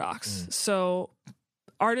in paradox. So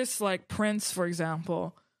artists like Prince, for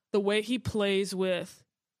example, the way he plays with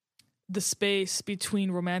the space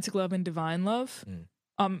between romantic love and divine love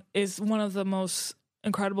is one of the most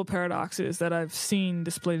incredible paradoxes that I've seen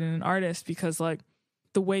displayed in an artist, because like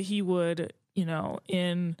the way he would,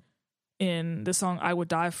 in the song I Would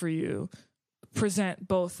Die For You, present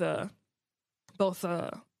both a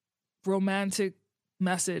romantic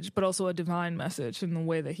message but also a divine message in the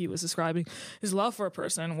way that he was describing his love for a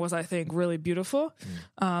person was, I think, really beautiful.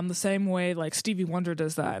 The same way like Stevie Wonder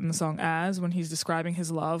does that in the song As, when he's describing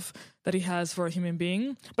his love that he has for a human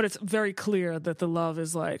being, but it's very clear that the love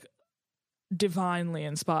is like divinely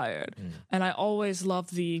inspired. And I always love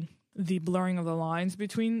the blurring of the lines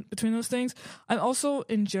between those things. I'm also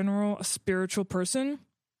in general a spiritual person,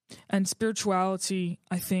 and spirituality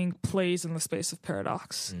I think plays in the space of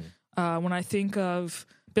paradox. When I think of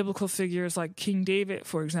biblical figures like King David,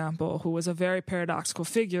 for example, who was a very paradoxical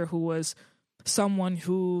figure, who was someone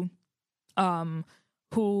who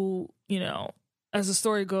as the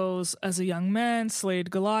story goes, as a young man,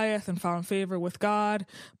 slayed Goliath and found favor with God,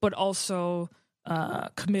 but also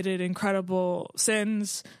committed incredible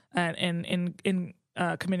sins and in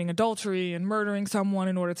committing adultery and murdering someone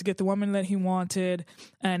in order to get the woman that he wanted,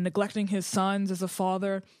 and neglecting his sons as a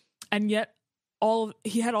father. And yet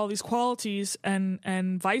he had all these qualities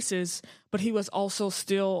and vices, but he was also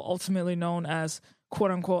still ultimately known as,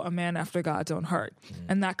 quote unquote, a man after God's own heart.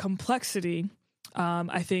 And that complexity,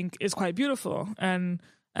 I think, is quite beautiful. And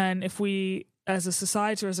if we, as a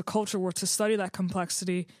society or as a culture, were to study that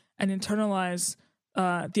complexity and internalize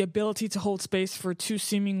the ability to hold space for two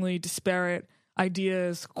seemingly disparate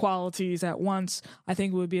ideas, qualities at once, I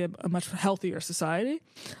think it would be a much healthier society.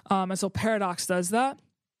 And so Paradox does that.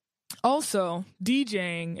 Also,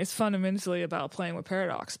 DJing is fundamentally about playing with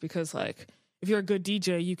paradox, because like if you're a good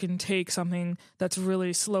DJ, you can take something that's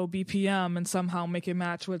really slow BPM and somehow make it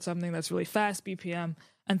match with something that's really fast BPM,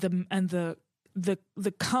 and the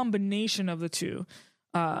combination of the two,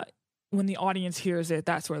 when the audience hears it,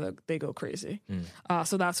 that's where they go crazy.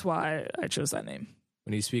 So that's why I chose that name.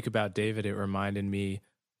 When you speak about David, it reminded me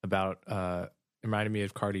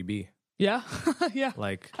of Cardi B. Yeah, yeah.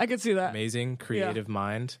 Like, I could see that. Amazing, creative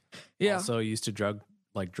mind. Yeah. Also used to drug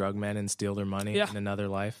men and steal their money in another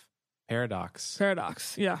life. Paradox.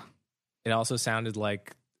 Yeah. It also sounded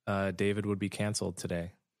like David would be canceled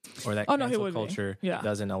today, or that cancel culture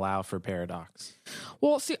doesn't allow for paradox.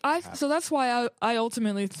 Well, see, so that's why I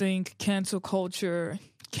ultimately think cancel culture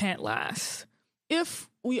can't last. If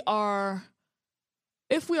we are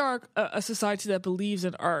a society that believes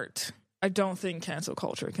in art, I don't think cancel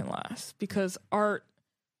culture can last, because art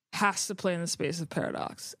has to play in the space of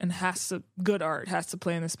paradox, and good art has to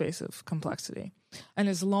play in the space of complexity. And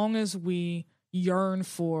as long as we yearn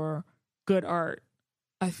for good art,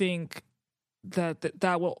 I think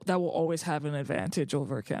that will always have an advantage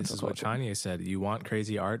over cancel culture. This is what Kanye said. You want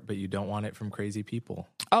crazy art, but you don't want it from crazy people.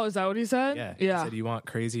 Oh, is that what he said? Yeah. He said you want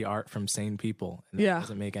crazy art from sane people. And that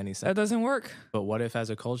doesn't make any sense. That doesn't work. But what if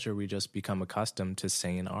as a culture we just become accustomed to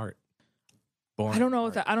sane art? Boring I don't know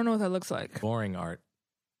art. what that looks like. Boring art.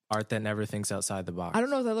 Art that never thinks outside the box. I don't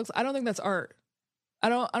know what that looks. I don't think that's art. I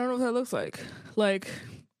don't know what that looks like. Like,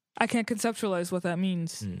 I can't conceptualize what that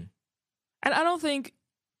means. And I don't think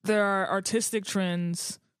there are artistic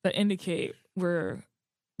trends that indicate there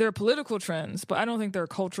are political trends, but I don't think there are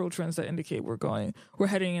cultural trends that indicate we're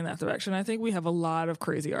heading in that direction. I think we have a lot of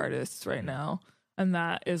crazy artists right now, and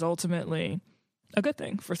that is ultimately a good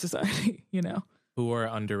thing for society, Who are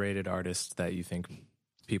underrated artists that you think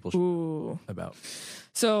people should know about?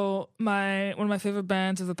 So one of my favorite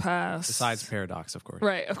bands of the past, besides Paradox, of course.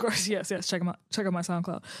 Right, of course, yes. Check out my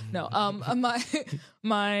SoundCloud. No,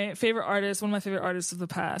 my favorite artist, one of my favorite artists of the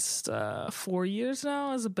past 4 years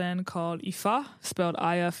now, is a band called Ifa, spelled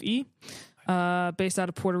IFE, based out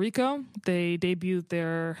of Puerto Rico. They debuted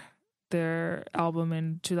their album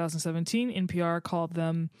in 2017. NPR called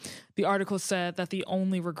them. The article said that the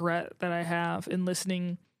only regret that I have in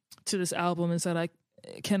listening to this album is that I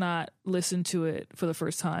cannot listen to it for the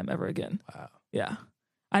first time ever again. Wow. Yeah.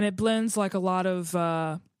 And it blends like a lot of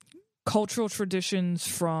cultural traditions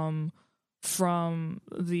from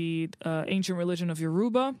the ancient religion of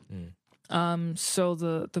Yoruba. So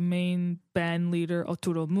the main band leader,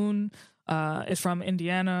 Oturo Moon, is from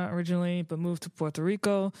Indiana originally, but moved to Puerto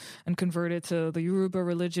Rico and converted to the Yoruba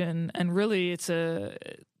religion. And really,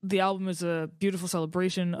 the album is a beautiful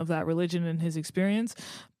celebration of that religion and his experience.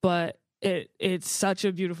 But it's such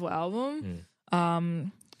a beautiful album.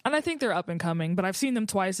 And I think they're up and coming. But I've seen them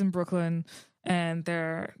twice in Brooklyn, and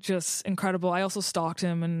they're just incredible. I also stalked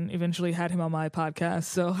him and eventually had him on my podcast.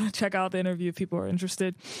 So check out the interview if people are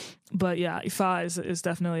interested. But yeah, Ifa is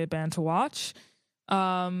definitely a band to watch.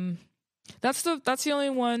 That's the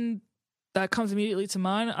only one that comes immediately to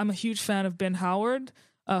mind. I'm a huge fan of Ben Howard,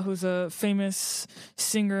 who's a famous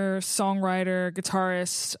singer, songwriter,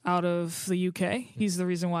 guitarist out of the UK. He's the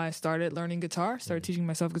reason why I started learning guitar, started teaching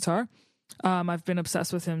myself guitar. I've been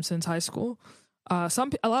obsessed with him since high school. A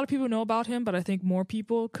lot of people know about him, but I think more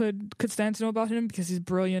people could stand to know about him because he's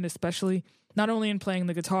brilliant, especially not only in playing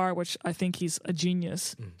the guitar, which I think he's a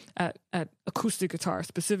genius at acoustic guitar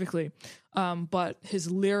specifically, but his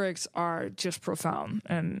lyrics are just profound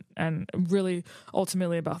and really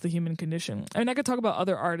ultimately about the human condition. I mean, I could talk about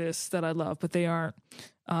other artists that I love, but they aren't.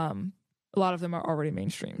 A lot of them are already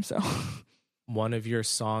mainstream. So, one of your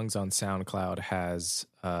songs on SoundCloud has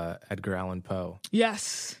Edgar Allan Poe.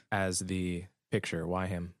 Yes, as the picture. Why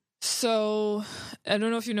him? So, I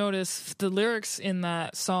don't know if you noticed the lyrics in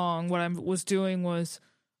that song. What I was doing was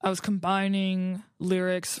I was combining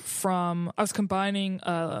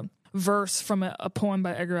a verse from a poem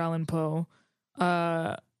by Edgar Allan Poe,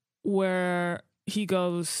 where he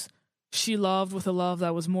goes, "She loved with a love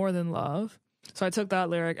that was more than love." So I took that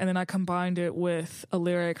lyric and then I combined it with a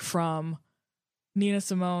lyric from Nina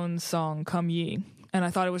Simone's song "Come Ye," and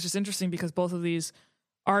I thought it was just interesting because both of these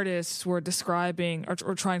artists were describing or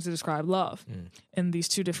trying to describe love in these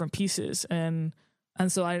two different pieces, and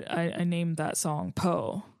so I named that song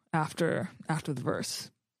Poe after the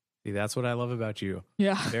verse. See, that's what I love about you.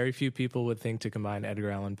 Yeah, very few people would think to combine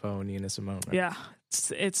Edgar Allan Poe and Nina Simone. Right? Yeah,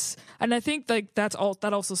 it's and I think like that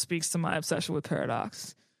also speaks to my obsession with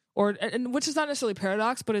Paradox, and which is not necessarily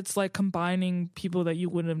Paradox, but it's like combining people that you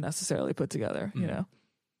wouldn't have necessarily put together. You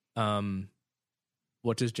know.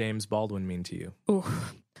 What does James Baldwin mean to you?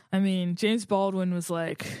 Oh, I mean, James Baldwin was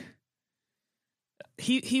like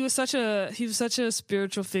he was such a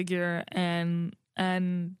spiritual figure and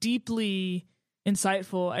deeply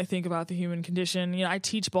insightful, I think, about the human condition. You know, I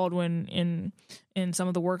teach Baldwin in some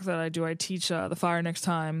of the work that I do. I teach The Fire Next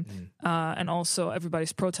Time and also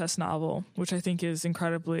Everybody's Protest novel, which I think is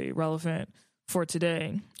incredibly relevant for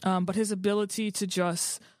today. But his ability to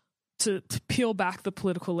just to peel back the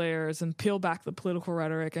political layers and peel back the political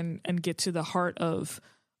rhetoric and get to the heart of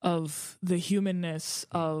the humanness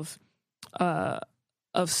of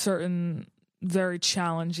certain very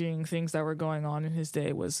challenging things that were going on in his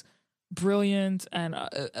day was brilliant and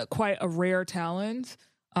quite a rare talent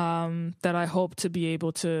that I hope to be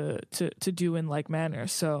able to do in like manner.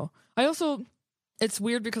 So it's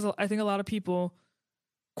weird because I think a lot of people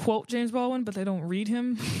quote James Baldwin, but they don't read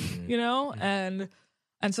him, you know,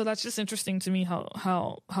 and so that's just interesting to me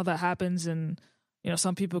how that happens. And, you know,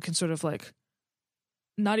 some people can sort of like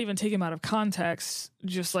not even take him out of context,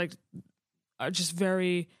 just like are just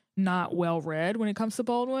very not well read when it comes to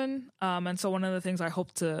Baldwin. And so one of the things I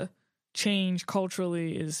hope to change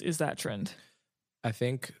culturally is that trend. I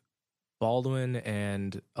think Baldwin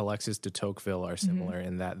and Alexis de Tocqueville are similar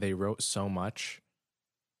in that they wrote so much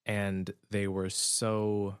and they were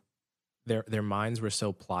so their minds were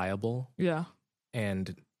so pliable. Yeah.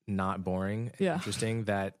 And not boring and interesting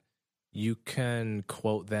that you can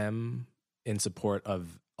quote them in support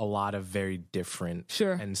of a lot of very different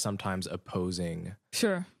and sometimes opposing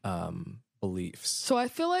beliefs. So I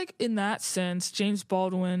feel like in that sense, James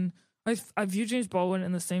Baldwin, I view James Baldwin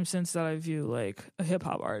in the same sense that I view like a hip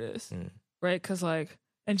hop artist, right? Because like,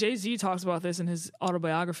 and Jay-Z talks about this in his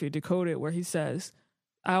autobiography, Decoded, where he says,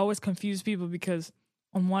 I always confuse people because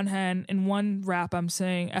on one hand, in one rap, I'm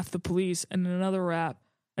saying F the police, and in another rap,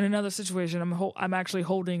 in another situation, I'm actually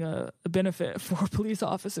holding a benefit for police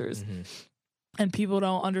officers, and people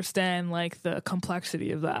don't understand like the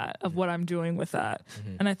complexity of that, of what I'm doing with that.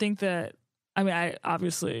 And I think that, I mean, I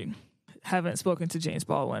obviously haven't spoken to James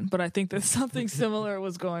Baldwin, but I think that something similar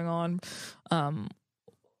was going on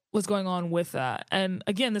with that. And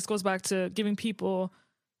again, this goes back to giving people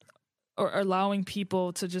or allowing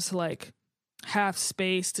people to just like have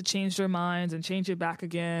space to change their minds and change it back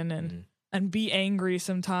again, and be angry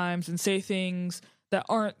sometimes and say things that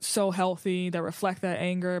aren't so healthy, that reflect that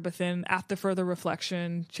anger, but then after further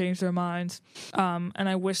reflection, change their minds. And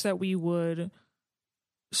I wish that we would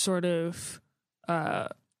sort of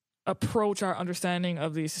approach our understanding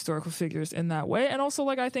of these historical figures in that way. And also,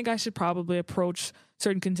 like, I think I should probably approach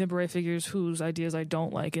certain contemporary figures whose ideas I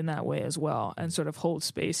don't like in that way as well, and sort of hold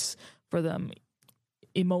space for them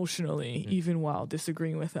emotionally, even while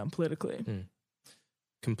disagreeing with them politically.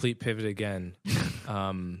 Complete pivot again.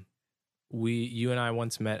 You and I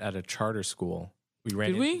once met at a charter school. We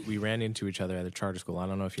ran into each other at a charter school. I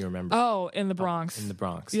don't know if you remember. Oh, in the Bronx. In the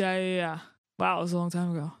Bronx. Yeah. Wow, it was a long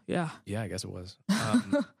time ago. Yeah. Yeah, I guess it was.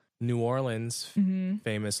 New Orleans,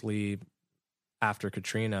 famously, after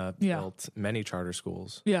Katrina, built many charter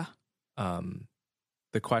schools. Yeah.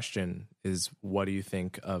 The question is, what do you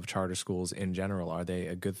think of charter schools in general? Are they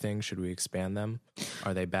a good thing? Should we expand them?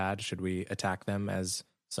 Are they bad? Should we attack them as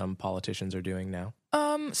some politicians are doing now?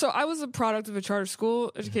 So I was a product of a charter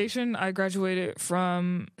school education. I graduated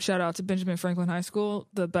from, shout out to Benjamin Franklin High School,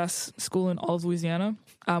 the best school in all of Louisiana,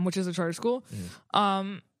 which is a charter school.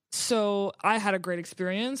 So I had a great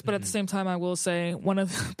experience, but at the same time, I will say one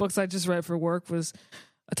of the books I just read for work was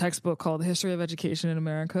a textbook called The History of Education in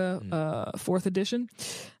America, 4th edition.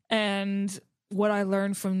 And what I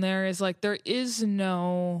learned from there is like, there is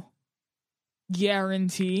no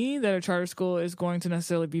guarantee that a charter school is going to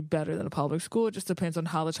necessarily be better than a public school. It just depends on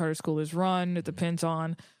how the charter school is run. It depends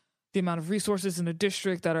on the amount of resources in the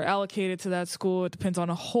district that are allocated to that school. It depends on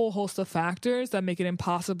a whole host of factors that make it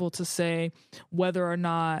impossible to say whether or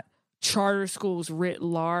not charter schools writ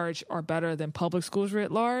large are better than public schools writ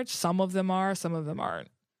large. Some of them are, some of them aren't.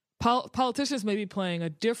 Politicians may be playing a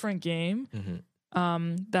different game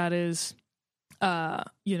that is,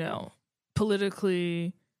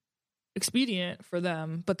 politically expedient for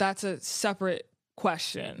them, but that's a separate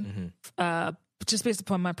question. Just based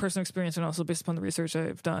upon my personal experience and also based upon the research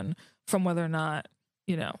I've done from whether or not,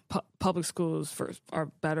 public schools are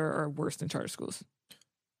better or worse than charter schools.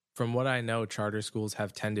 From what I know, charter schools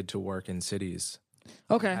have tended to work in cities.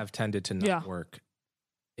 Okay. Have tended to not work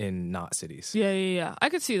in not cities. Yeah. I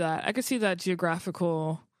could see that. I could see that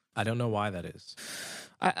geographical. I don't know why that is.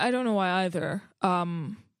 I don't know why either.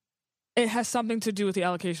 It has something to do with the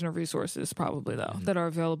allocation of resources, probably, though, that are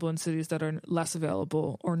available in cities that are less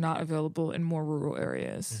available or not available in more rural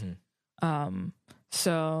areas.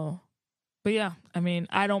 But yeah, I mean,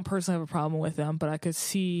 I don't personally have a problem with them, but I could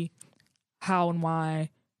see how and why,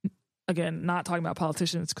 again, not talking about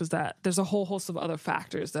politicians, because there's a whole host of other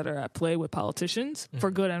factors that are at play with politicians,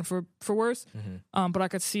 for good and for worse. But I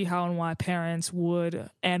could see how and why parents would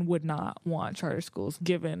and would not want charter schools,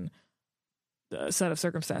 given the set of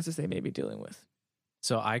circumstances they may be dealing with.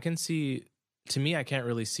 So I can see, to me, I can't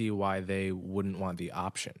really see why they wouldn't want the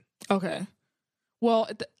option. Okay. Well,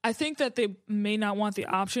 I think that they may not want the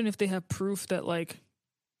option if they have proof that, like,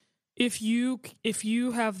 if you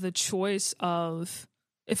have the choice of,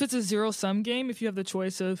 if it's a zero-sum game, if you have the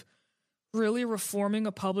choice of really reforming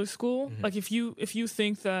a public school, like if you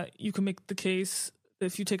think that you can make the case,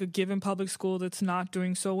 if you take a given public school that's not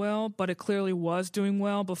doing so well, but it clearly was doing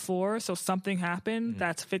well before, so something happened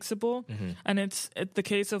that's fixable, and it's the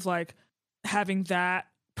case of like having that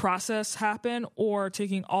process happen or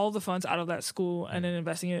taking all the funds out of that school and then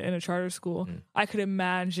investing it in a charter school, I could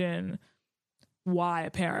imagine why a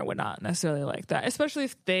parent would not necessarily like that, especially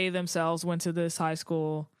if they themselves went to this high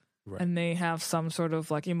school. Right. And they have some sort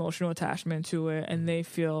of like emotional attachment to it, and they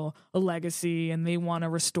feel a legacy and they want to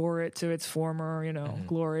restore it to its former,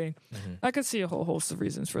 glory. I could see a whole host of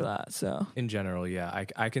reasons for that. So in general, yeah,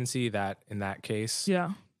 I can see that in that case.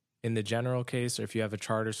 Yeah. In the general case, or if you have a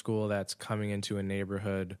charter school that's coming into a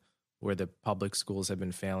neighborhood where the public schools have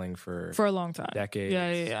been failing for a long time,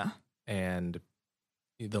 decades. Yeah. And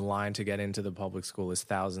the line to get into the public school is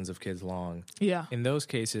thousands of kids long. Yeah. In those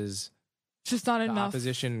cases, it's just not enough.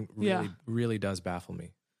 Opposition really does baffle me.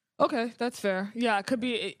 Okay, that's fair. Yeah, it could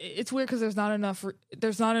be. It's weird because there's not enough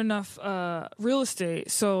real estate.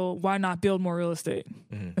 So why not build more real estate?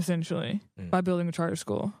 Essentially, by building a charter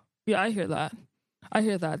school. Yeah, I hear that.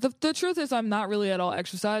 The truth is, I'm not really at all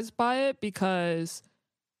exercised by it, because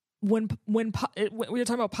when we're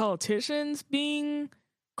talking about politicians being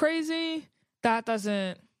crazy, that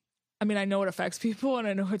doesn't. I mean, I know it affects people, and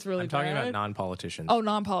I know it's really. I'm talking about non-politicians. Oh,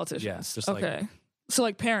 non-politicians. Yes, just okay. So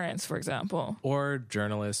like parents, for example, or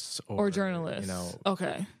journalists, or journalists. You know,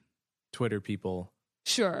 okay. Twitter people.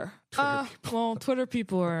 Sure. Well, Twitter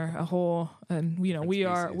people are a whole, and you know, we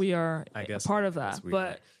are I guess part of that.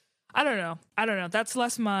 But I don't know. That's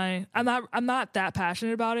less my. I'm not that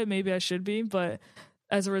passionate about it. Maybe I should be, but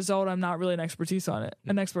as a result, I'm not really an expert on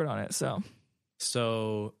it.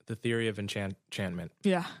 So the theory of enchantment.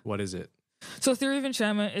 Yeah. What is it? So Theory of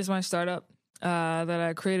Enchantment is my startup that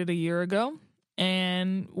I created a year ago.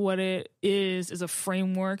 And what it is a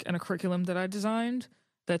framework and a curriculum that I designed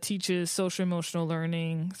that teaches social emotional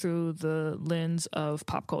learning through the lens of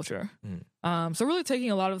pop culture. So really taking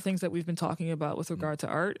a lot of things that we've been talking about with regard to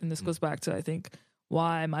art. And this goes back to, I think,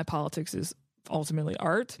 why my politics is ultimately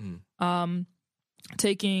art.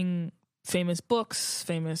 Taking famous books,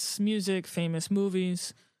 famous music, famous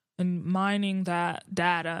movies, and mining that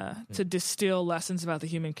data to distill lessons about the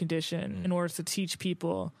human condition in order to teach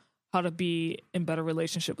people how to be in better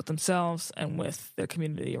relationship with themselves and with their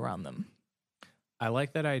community around them. I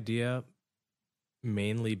like that idea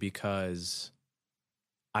mainly because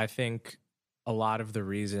I think a lot of the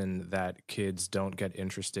reason that kids don't get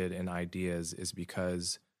interested in ideas is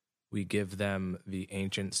because we give them the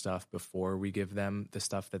ancient stuff before we give them the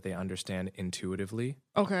stuff that they understand intuitively.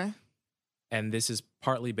 Okay. And this is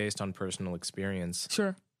partly based on personal experience.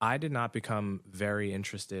 Sure. I did not become very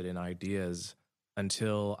interested in ideas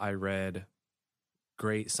until I read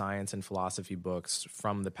great science and philosophy books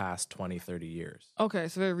from the past 20, 30 years. Okay,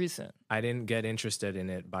 so very recent. I didn't get interested in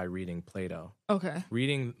it by reading Plato. Okay.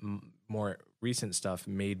 Reading more recent stuff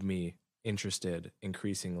made me interested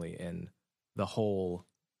increasingly in the whole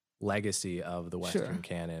legacy of the Western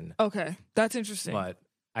canon. Okay, that's interesting. But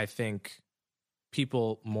I think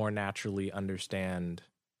people more naturally understand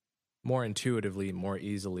more intuitively, more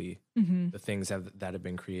easily the things that have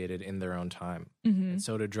been created in their own time. And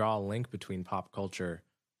so to draw a link between pop culture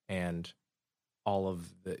and all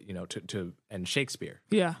of the, you know, and Shakespeare,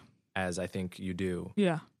 as I think you do,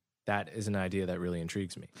 that is an idea that really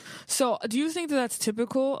intrigues me. So do you think that that's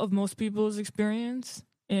typical of most people's experience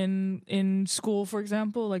in school, for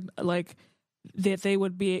example? Like that they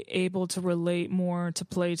would be able to relate more to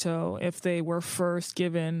Plato if they were first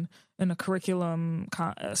given in a curriculum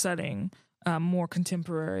setting, more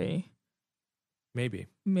contemporary? Maybe,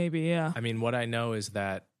 yeah. I mean, what I know is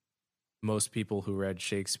that most people who read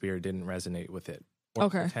Shakespeare didn't resonate with it, or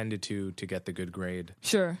pretended to get the good grade.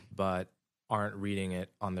 Sure. But aren't reading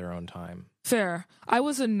it on their own time. Fair. I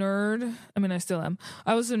was a nerd. I mean, I still am.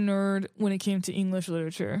 I was a nerd when it came to English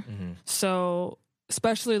literature. So,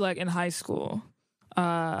 especially like in high school.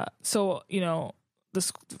 So, you know,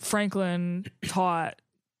 Franklin taught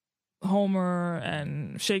Homer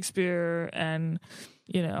and Shakespeare and,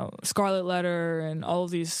 you know, Scarlet Letter and all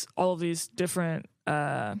of these different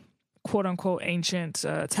quote unquote ancient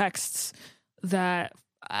texts that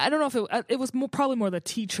I don't know if it was probably more the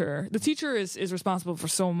teacher. The teacher is responsible for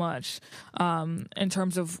so much in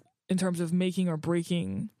terms of making or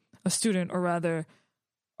breaking a student, or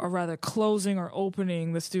rather closing or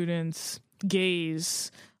opening the student's gaze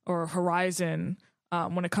or horizon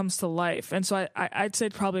when it comes to life. And so I'd say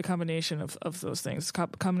probably a combination of those things, a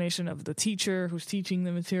combination of the teacher who's teaching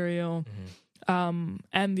the material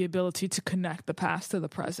and the ability to connect the past to the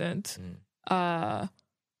present.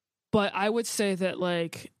 But I would say that,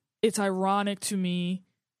 like, it's ironic to me.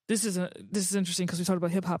 This is interesting because we talked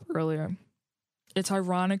about hip hop earlier. It's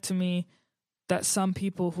ironic to me that some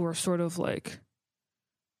people who are sort of like,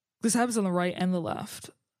 this happens on the right and the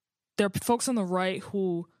left. There are folks on the right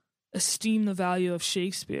who esteem the value of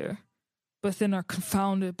Shakespeare, but then are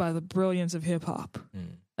confounded by the brilliance of hip hop.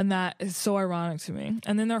 And that is so ironic to me.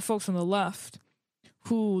 And then there are folks on the left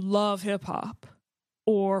who love hip hop,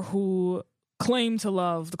 or who claim to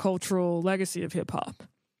love the cultural legacy of hip hop,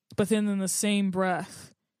 but then in the same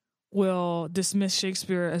breath will dismiss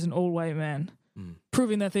Shakespeare as an old white man,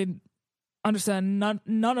 proving that they understand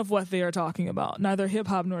none of what they are talking about, neither hip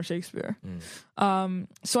hop nor Shakespeare.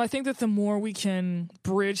 So I think that the more we can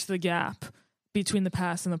bridge the gap between the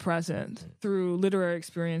past and the present through literary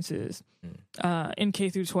experiences in K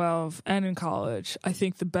through 12 and in college, I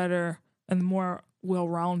think the better and the more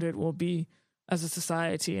well-rounded we'll be as a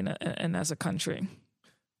society and as a country.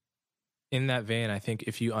 In that vein, I think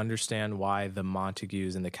if you understand why the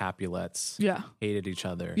Montagues and the Capulets hated each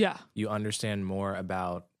other, you understand more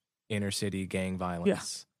about inner city gang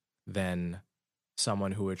violence than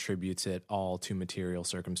someone who attributes it all to material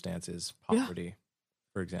circumstances, poverty,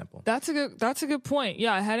 for example. That's a good point.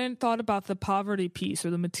 Yeah, I hadn't thought about the poverty piece or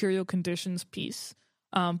the material conditions piece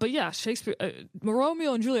But yeah, Shakespeare,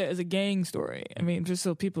 Romeo and Juliet is a gang story. I mean, just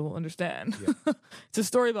so people understand. Yeah. It's a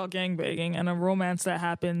story about gangbanging and a romance that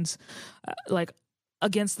happens like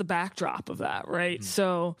against the backdrop of that, right?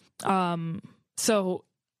 Mm-hmm. So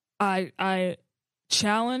I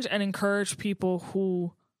challenge and encourage people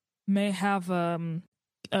who may have a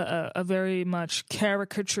very much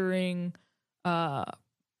caricaturing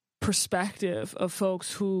perspective of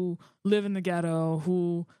folks who live in the ghetto,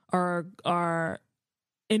 who are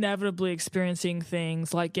inevitably experiencing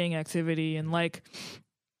things like gang activity and like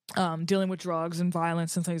dealing with drugs and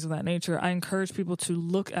violence and things of that nature. I encourage people to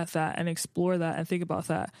look at that and explore that and think about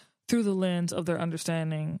that through the lens of their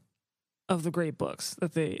understanding of the great books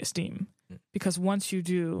that they esteem. Because once you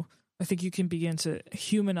do, I think you can begin to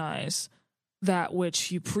humanize that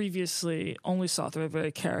which you previously only saw through a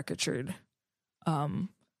very caricatured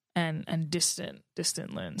and distant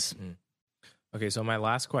lens. Mm. Okay, so my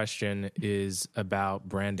last question is about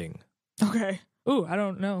branding. Okay. Ooh, I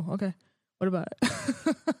don't know. Okay. What about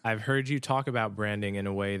it? I've heard you talk about branding in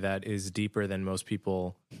a way that is deeper than most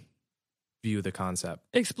people view the concept.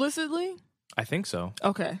 Explicitly? I think so.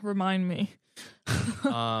 Okay, remind me.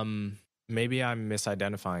 Maybe I'm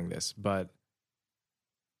misidentifying this,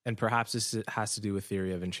 and perhaps this has to do with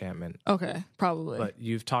theory of enchantment. Okay, probably. But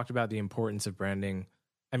you've talked about the importance of branding.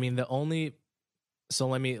 I mean, so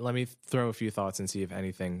let me throw a few thoughts and see if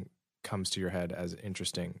anything comes to your head as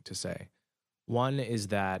interesting to say. One is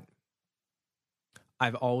that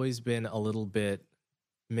I've always been a little bit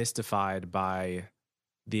mystified by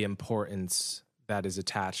the importance that is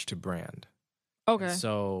attached to brand. Okay.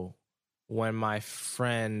 So when my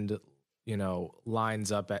friend,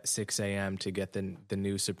 lines up at 6 a.m. to get the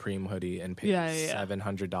new Supreme hoodie and pays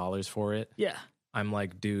 $700 for it, I'm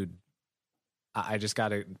like, dude, I just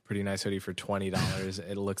got a pretty nice hoodie for $20.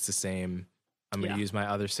 It looks the same. I'm going to use my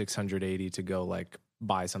other $680 to go like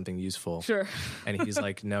buy something useful. Sure. And he's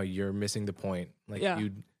like, no, you're missing the point. Like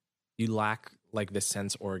you lack like the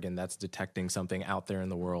sense organ that's detecting something out there in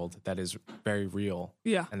the world that is very real.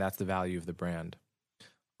 Yeah. And that's the value of the brand.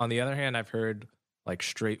 On the other hand, I've heard like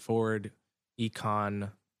straightforward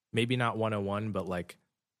econ, maybe not 101, but like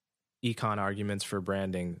econ arguments for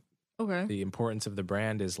branding. Okay. The importance of the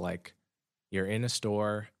brand is like, you're in a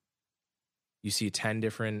store, you see 10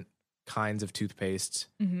 different kinds of toothpastes.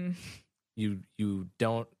 Mm-hmm. You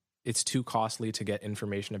don't, it's too costly to get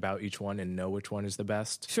information about each one and know which one is the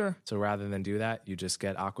best. Sure. So rather than do that, you just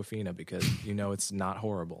get Aquafina because it's not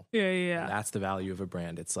horrible. Yeah. And that's the value of a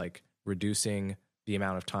brand. It's like reducing the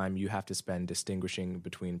amount of time you have to spend distinguishing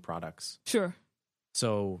between products. Sure.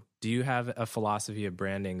 So do you have a philosophy of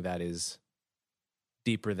branding that is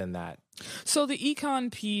deeper than that? So the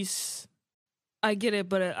econ piece, I get it,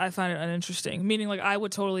 but I find it uninteresting. Meaning, like, I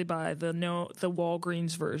would totally buy the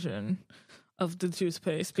Walgreens version of the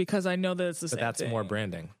toothpaste because I know that it's the same thing. But that's more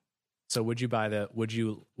branding. So would you buy would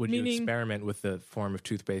you experiment with the form of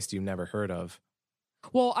toothpaste you've never heard of?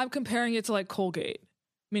 Well, I'm comparing it to like Colgate.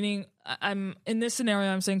 Meaning, I'm in this scenario,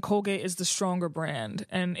 I'm saying Colgate is the stronger brand,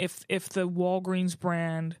 and if the Walgreens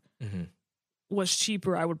brand was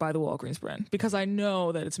cheaper, I would buy the Walgreens brand because I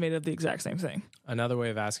know that it's made of the exact same thing. Another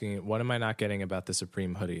way of asking it, what am I not getting about the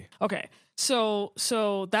Supreme hoodie? Okay, so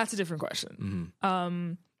that's a different question.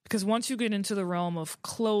 Mm-hmm. Because once you get into the realm of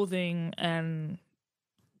clothing and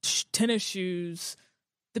tennis shoes,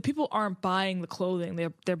 the people aren't buying the clothing;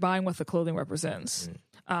 they're buying what the clothing represents. Mm.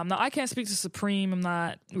 Now, I can't speak to Supreme. I'm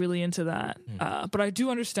not really into that. But I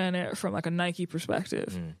do understand it from like a Nike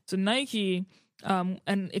perspective. So Nike, and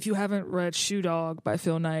if you haven't read Shoe Dog by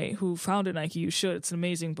Phil Knight, who founded Nike, you should. It's an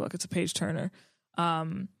amazing book. It's a page turner.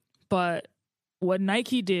 But what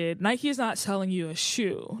Nike did, Nike is not selling you a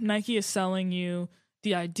shoe. Nike is selling you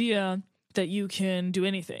the idea that you can do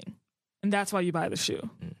anything. And that's why you buy the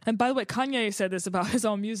shoe. And by the way, Kanye said this about his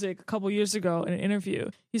own music a couple years ago in an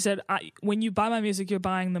interview. He said, when you buy my music, you're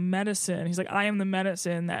buying the medicine. He's like, I am the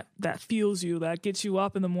medicine that fuels you, that gets you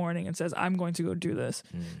up in the morning and says, I'm going to go do this.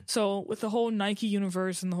 So with the whole Nike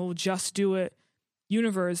universe and the whole just do it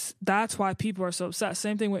universe, that's why people are so obsessed.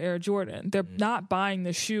 Same thing with Air Jordan. They're not buying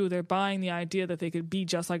the shoe. They're buying the idea that they could be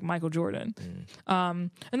just like Michael Jordan.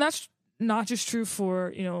 And that's not just true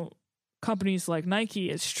for, companies like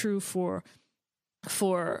Nike. It's true for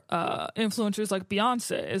influencers like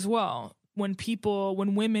Beyonce as well. When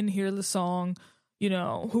women hear the song,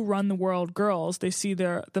 Who Run the World Girls, they see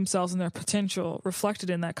themselves and their potential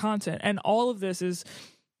reflected in that content. And all of this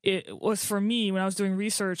it was for me when I was doing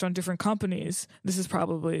research on different companies. This is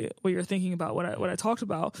probably what you're thinking about, what I talked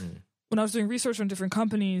about. When I was doing research on different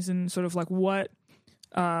companies and sort of like what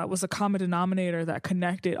was a common denominator that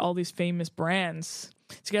connected all these famous brands.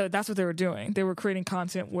 together. That's what they were doing. They were creating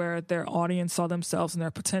content where their audience saw themselves and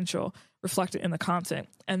their potential reflected in the content.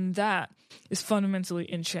 And that is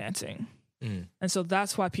fundamentally enchanting. And so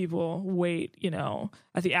that's why people wait,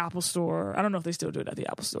 at the Apple Store. I don't know if they still do it at the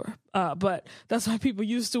Apple Store, but that's why people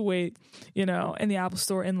used to wait, in the Apple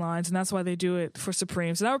Store in lines. And that's why they do it for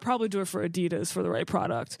Supremes. And I would probably do it for Adidas for the right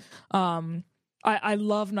product. I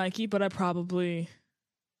love Nike, but I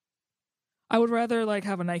would rather like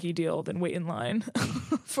have a Nike deal than wait in line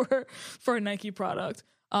for a Nike product.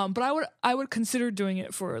 But I would consider doing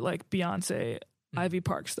it for like Beyonce, Ivy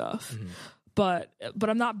Park stuff. But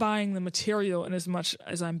I'm not buying the material in as much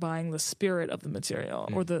as I'm buying the spirit of the material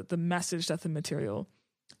or the message that the material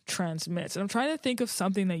transmits. And I'm trying to think of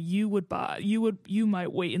something that you would buy, you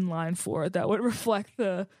might wait in line for that would reflect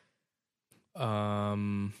the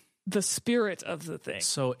spirit of the thing.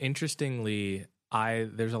 So interestingly,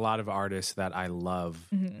 there's a lot of artists that I love,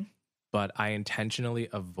 but I intentionally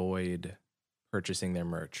avoid purchasing their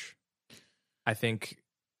merch. I think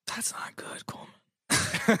that's not good, Coleman.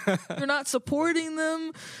 You're not supporting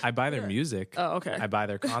them. I buy their music. Oh, okay. I buy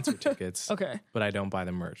their concert tickets. Okay. But I don't buy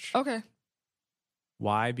the merch. Okay.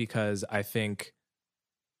 Why? Because I think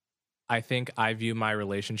I view my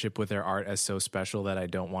relationship with their art as so special that I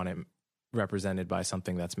don't want it represented by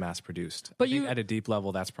something that's mass produced. But at a deep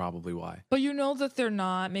level, that's probably why. But you know that they're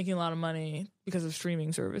not making a lot of money because of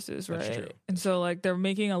streaming services, right? That's true. And so like they're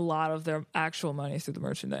making a lot of their actual money through the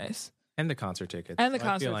merchandise. And the concert tickets. And the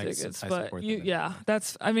concert tickets. But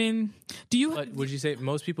that's, I mean, But would you say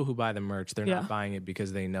most people who buy the merch, they're not buying it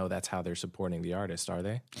because they know that's how they're supporting the artist, are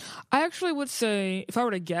they? I actually would say, if I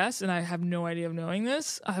were to guess, and I have no idea of knowing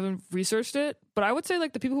this, I haven't researched it, but I would say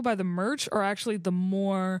like the people who buy the merch are actually the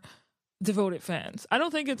more devoted fans. I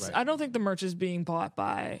don't think the merch is being bought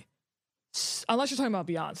by, unless you're talking about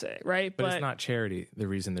Beyonce, right? But it's not charity, the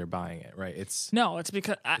reason they're buying it, right? It's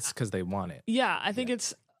because they want it. Yeah, I think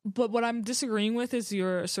it's. But what I'm disagreeing with is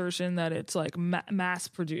your assertion that it's like mass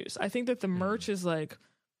produced. I think that the merch is like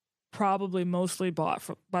probably mostly bought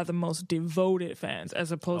by the most devoted fans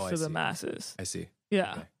as opposed to the masses. I see.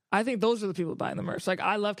 Yeah. Okay. I think those are the people buying the merch. Like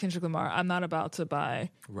I love Kendrick Lamar. I'm not about to buy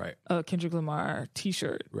a Kendrick Lamar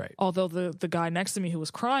t-shirt. Right. Although the guy next to me who was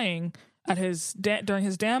crying at during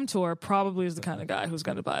his Damn tour probably is the kind of guy who's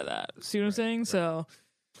going to buy that. See what I'm saying? Right. So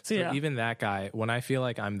yeah. Even that guy, when I feel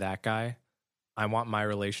like I'm that guy, I want my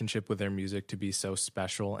relationship with their music to be so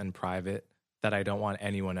special and private that I don't want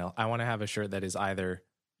anyone else. I want to have a shirt that is either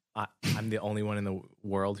I'm the only one in the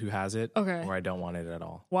world who has it, or I don't want it at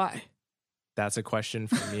all. Why? That's a question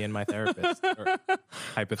for me and my therapist, or,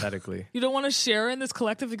 hypothetically. You don't want to share in this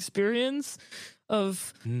collective experience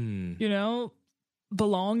of,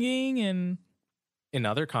 belonging and... In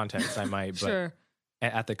other contexts, I might, but sure.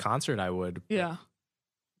 At the concert, I would. Yeah.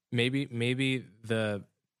 Maybe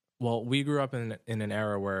we grew up in an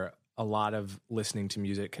era where a lot of listening to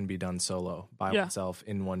music can be done solo by oneself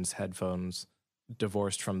in one's headphones,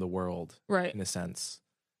 divorced from the world, right? In a sense.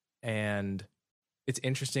 And it's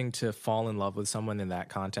interesting to fall in love with someone in that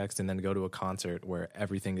context and then go to a concert where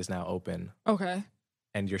everything is now open. Okay.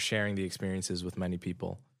 And you're sharing the experiences with many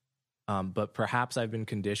people. But perhaps I've been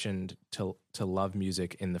conditioned to love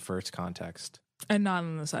music in the first context. And not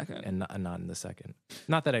in the second. And not in the second.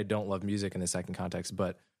 Not that I don't love music in the second context,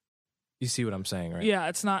 but you see what I'm saying, right? Yeah,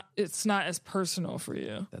 it's not as personal for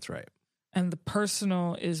you. That's right. And the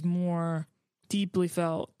personal is more deeply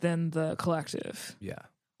felt than the collective. Yeah.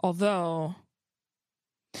 Although,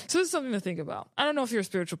 so this is something to think about. I don't know if you're a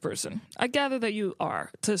spiritual person. I gather that you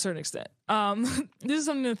are to a certain extent. This is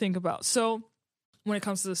something to think about. So when it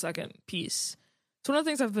comes to the second piece, so one of the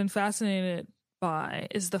things I've been fascinated by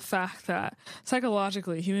is the fact that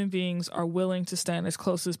psychologically human beings are willing to stand as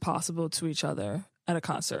close as possible to each other at a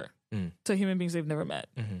concert. To human beings they've never met,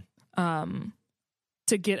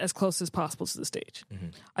 to get as close as possible to the stage.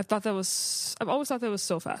 I've always thought that was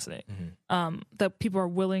so fascinating, that people are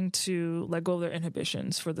willing to let go of their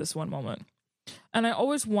inhibitions for this one moment. And I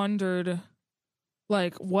always wondered,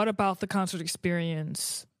 like, what about the concert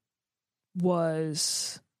experience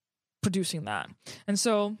was producing that? And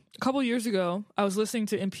so a couple years ago, I was listening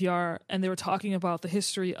to NPR and they were talking about the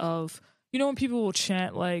history of, when people will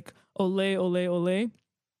chant like, ole, ole, ole.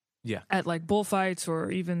 Yeah. At like bullfights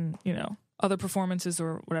or even, other performances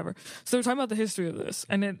or whatever. So they're talking about the history of this.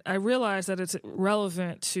 And I realized that it's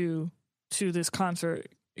relevant to this concert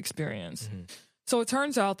experience. So it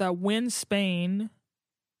turns out that when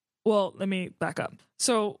let me back up.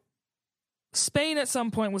 So Spain at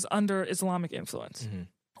some point was under Islamic influence,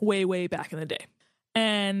 way, way back in the day.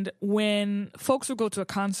 And when folks would go to a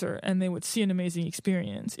concert and they would see an amazing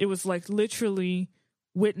experience, it was like literally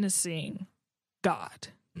witnessing God.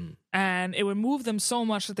 And it would move them so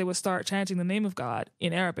much that they would start chanting the name of God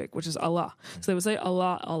in Arabic, which is Allah. So they would say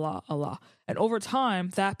Allah, Allah, Allah. And over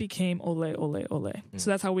time, that became Ole, Ole, Ole. So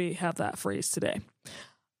that's how we have that phrase today.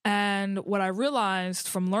 And what I realized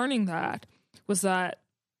from learning that was that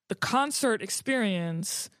the concert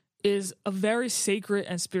experience is a very sacred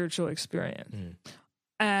and spiritual experience.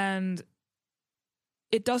 And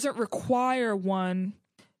it doesn't require one.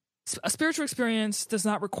 A spiritual experience does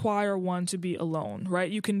not require one to be alone, right?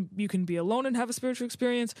 You can be alone and have a spiritual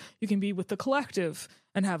experience. You can be with the collective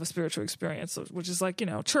and have a spiritual experience, which is like,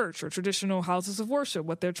 church or traditional houses of worship,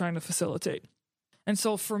 what they're trying to facilitate. And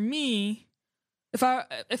so for me,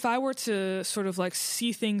 if I were to sort of like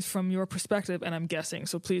see things from your perspective, and I'm guessing,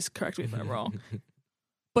 so please correct me if I'm wrong,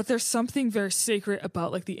 but there's something very sacred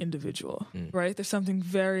about like the individual, right? There's something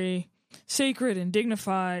very sacred and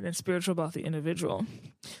dignified and spiritual about the individual.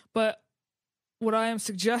 But what I am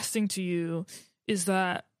suggesting to you is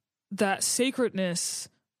that sacredness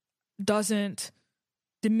doesn't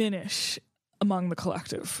diminish among the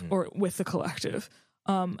collective or with the collective.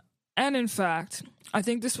 And in fact, I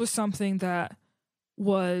think this was something that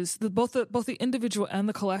was both the individual and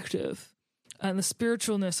the collective and the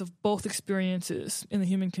spiritualness of both experiences in the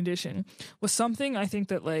human condition was something I think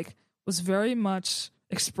that like was very much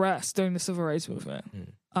expressed during the civil rights movement,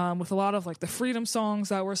 with a lot of like the freedom songs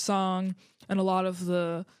that were sung and a lot of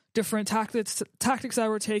the different tactics that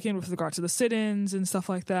were taken with regard to the sit-ins and stuff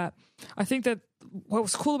like that. I think that what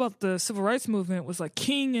was cool about the civil rights movement was like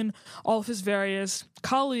King and all of his various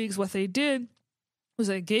colleagues, what they did was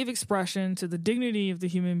they gave expression to the dignity of the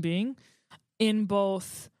human being in the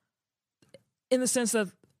sense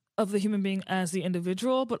of the human being as the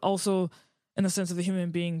individual, but also in the sense of the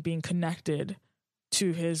human being being connected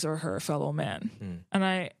to his or her fellow man.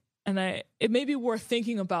 And it may be worth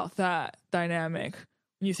thinking about that dynamic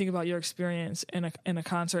when you think about your experience in a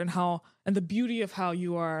concert and the beauty of how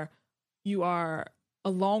you are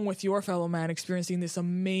along with your fellow man experiencing this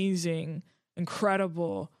amazing,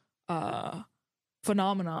 incredible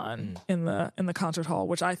phenomenon in the concert hall,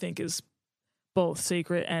 which I think is both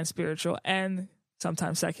sacred and spiritual and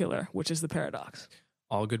sometimes secular, which is the paradox.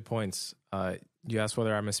 All good points. You asked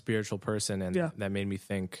whether I'm a spiritual person, and that made me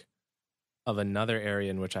think of another area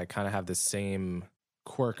in which I kind of have the same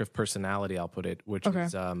quirk of personality, I'll put it, which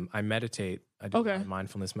is I meditate. I do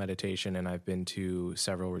mindfulness meditation, and I've been to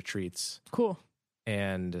several retreats. Cool.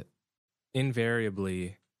 And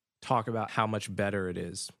invariably talk about how much better it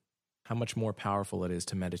is, how much more powerful it is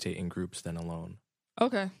to meditate in groups than alone.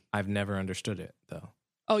 Okay. I've never understood it, though.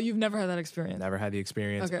 Oh, you've never had that experience? Never had the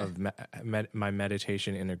experience of my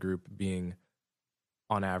meditation in a group being,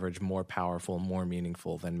 on average, more powerful, more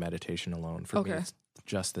meaningful than meditation alone. For me, it's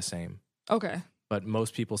just the same. Okay. But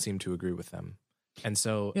most people seem to agree with them. And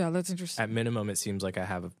so, yeah, that's interesting. At minimum, it seems like I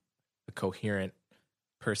have a coherent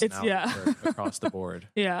personality across the board.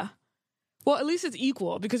 Yeah. Well, at least it's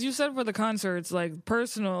equal, because you said for the concerts, like the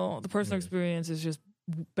personal experience is just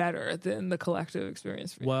better than the collective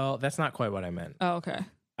experience. Well, that's not quite what I meant. Oh, okay.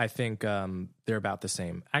 I think they're about the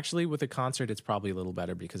same. Actually, with a concert, it's probably a little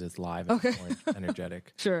better because it's live and more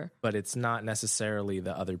energetic. Sure. But it's not necessarily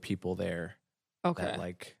the other people there that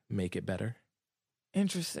like make it better.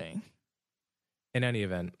 Interesting. In any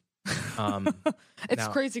event. It's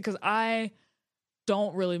crazy because I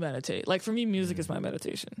don't really meditate. Like for me, music is my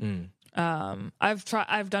meditation.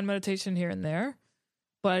 I've done meditation here and there,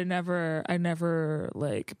 but I never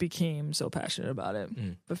like became so passionate about it.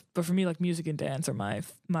 But for me, like music and dance are my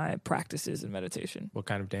practices in meditation. What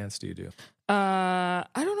kind of dance do you do? I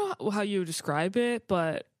don't know how you would describe it,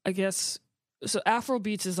 but I guess so. Afro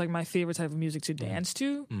beats is like my favorite type of music to dance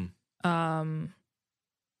to.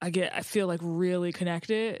 I feel like really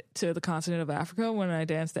connected to the continent of Africa when I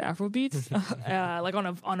dance to Afro beats, like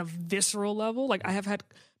on a visceral level. Like I have had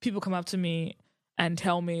people come up to me and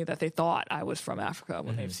tell me that they thought I was from Africa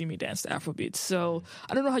when they've seen me dance to Afrobeats. So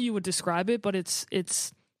I don't know how you would describe it, but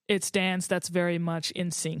it's dance that's very much in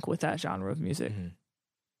sync with that genre of music.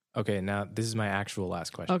 Okay, now this is my actual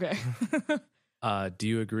last question. Okay. Do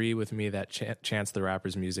you agree with me that Chance the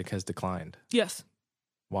Rapper's music has declined? Yes.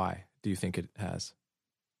 Why do you think it has?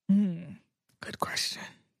 Good question.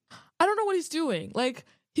 I don't know what he's doing. Like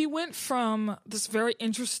he went from this very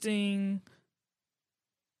interesting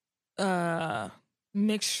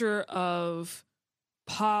mixture of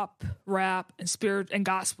pop, rap, and spirit and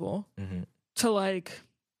gospel to like,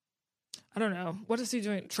 I don't know, what is he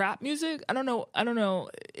doing? Trap music? I don't know.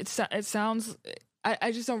 It sounds.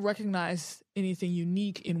 I just don't recognize anything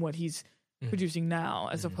unique in what he's producing now,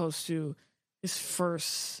 as opposed to his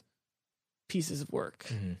first pieces of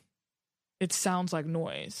work. It sounds like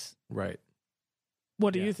noise. Right.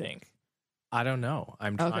 What do you think? I don't know.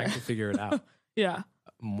 I'm trying to figure it out. Yeah.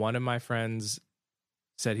 One of my friends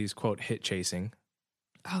said he's, quote, hit chasing.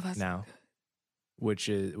 Oh, that's now, good. which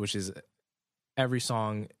is every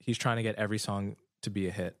song. He's trying to get every song to be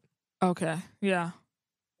a hit. Okay. Yeah.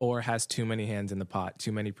 Or has too many hands in the pot,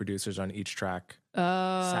 too many producers on each track,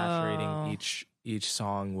 saturating each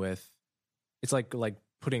song with. It's like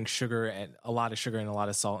putting sugar and a lot of sugar and a lot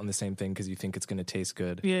of salt in the same thing because you think it's going to taste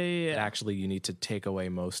good. Yeah. But actually, you need to take away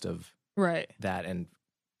most of that and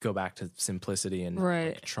go back to simplicity and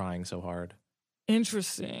like, trying so hard.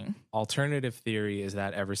 Interesting. Alternative theory is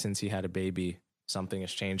that ever since he had a baby, something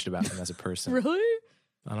has changed about him as a person. Really?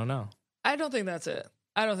 I don't know. I don't think that's it.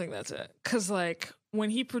 Because, like, when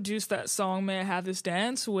he produced that song, May I Have This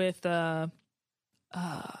Dance, with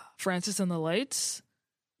Francis and the Lights,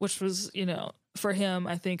 which was, you know, for him,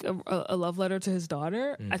 I think, a love letter to his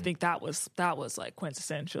daughter. I think that was like,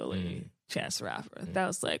 quintessentially Chance the Rapper. That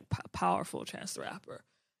was, like, powerful Chance the Rapper.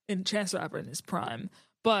 And Chance the Rapper in his prime.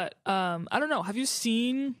 But, I don't know. Have you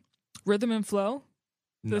seen Rhythm and Flow?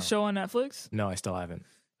 The show on Netflix? No, I still haven't.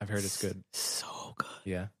 I've heard it's good. So good.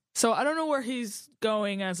 Yeah. So I don't know where he's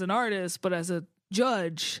going as an artist, but as a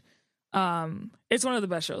judge, it's one of the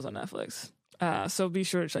best shows on Netflix. So be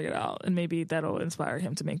sure to check it out, and maybe that'll inspire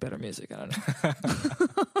him to make better music. I don't know.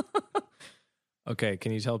 Okay,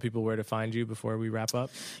 can you tell people where to find you before we wrap up?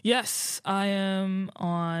 Yes, I am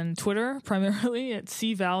on Twitter primarily at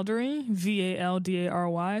C Valdary,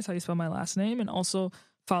 Valdary is how you spell my last name, and also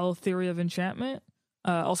follow Theory of Enchantment.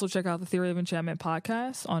 Also check out the Theory of Enchantment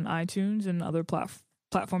podcast on iTunes and other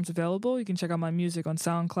platforms available. You can check out my music on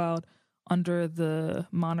SoundCloud under the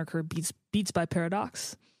moniker Beats by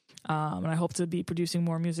Paradox. And I hope to be producing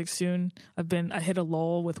more music soon. I hit a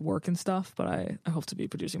lull with work and stuff, but I hope to be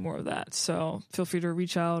producing more of that. So feel free to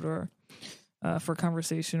reach out or for a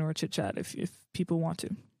conversation or a chit chat if people want to.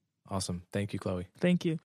 Awesome. Thank you, Chloe. Thank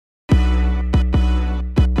you.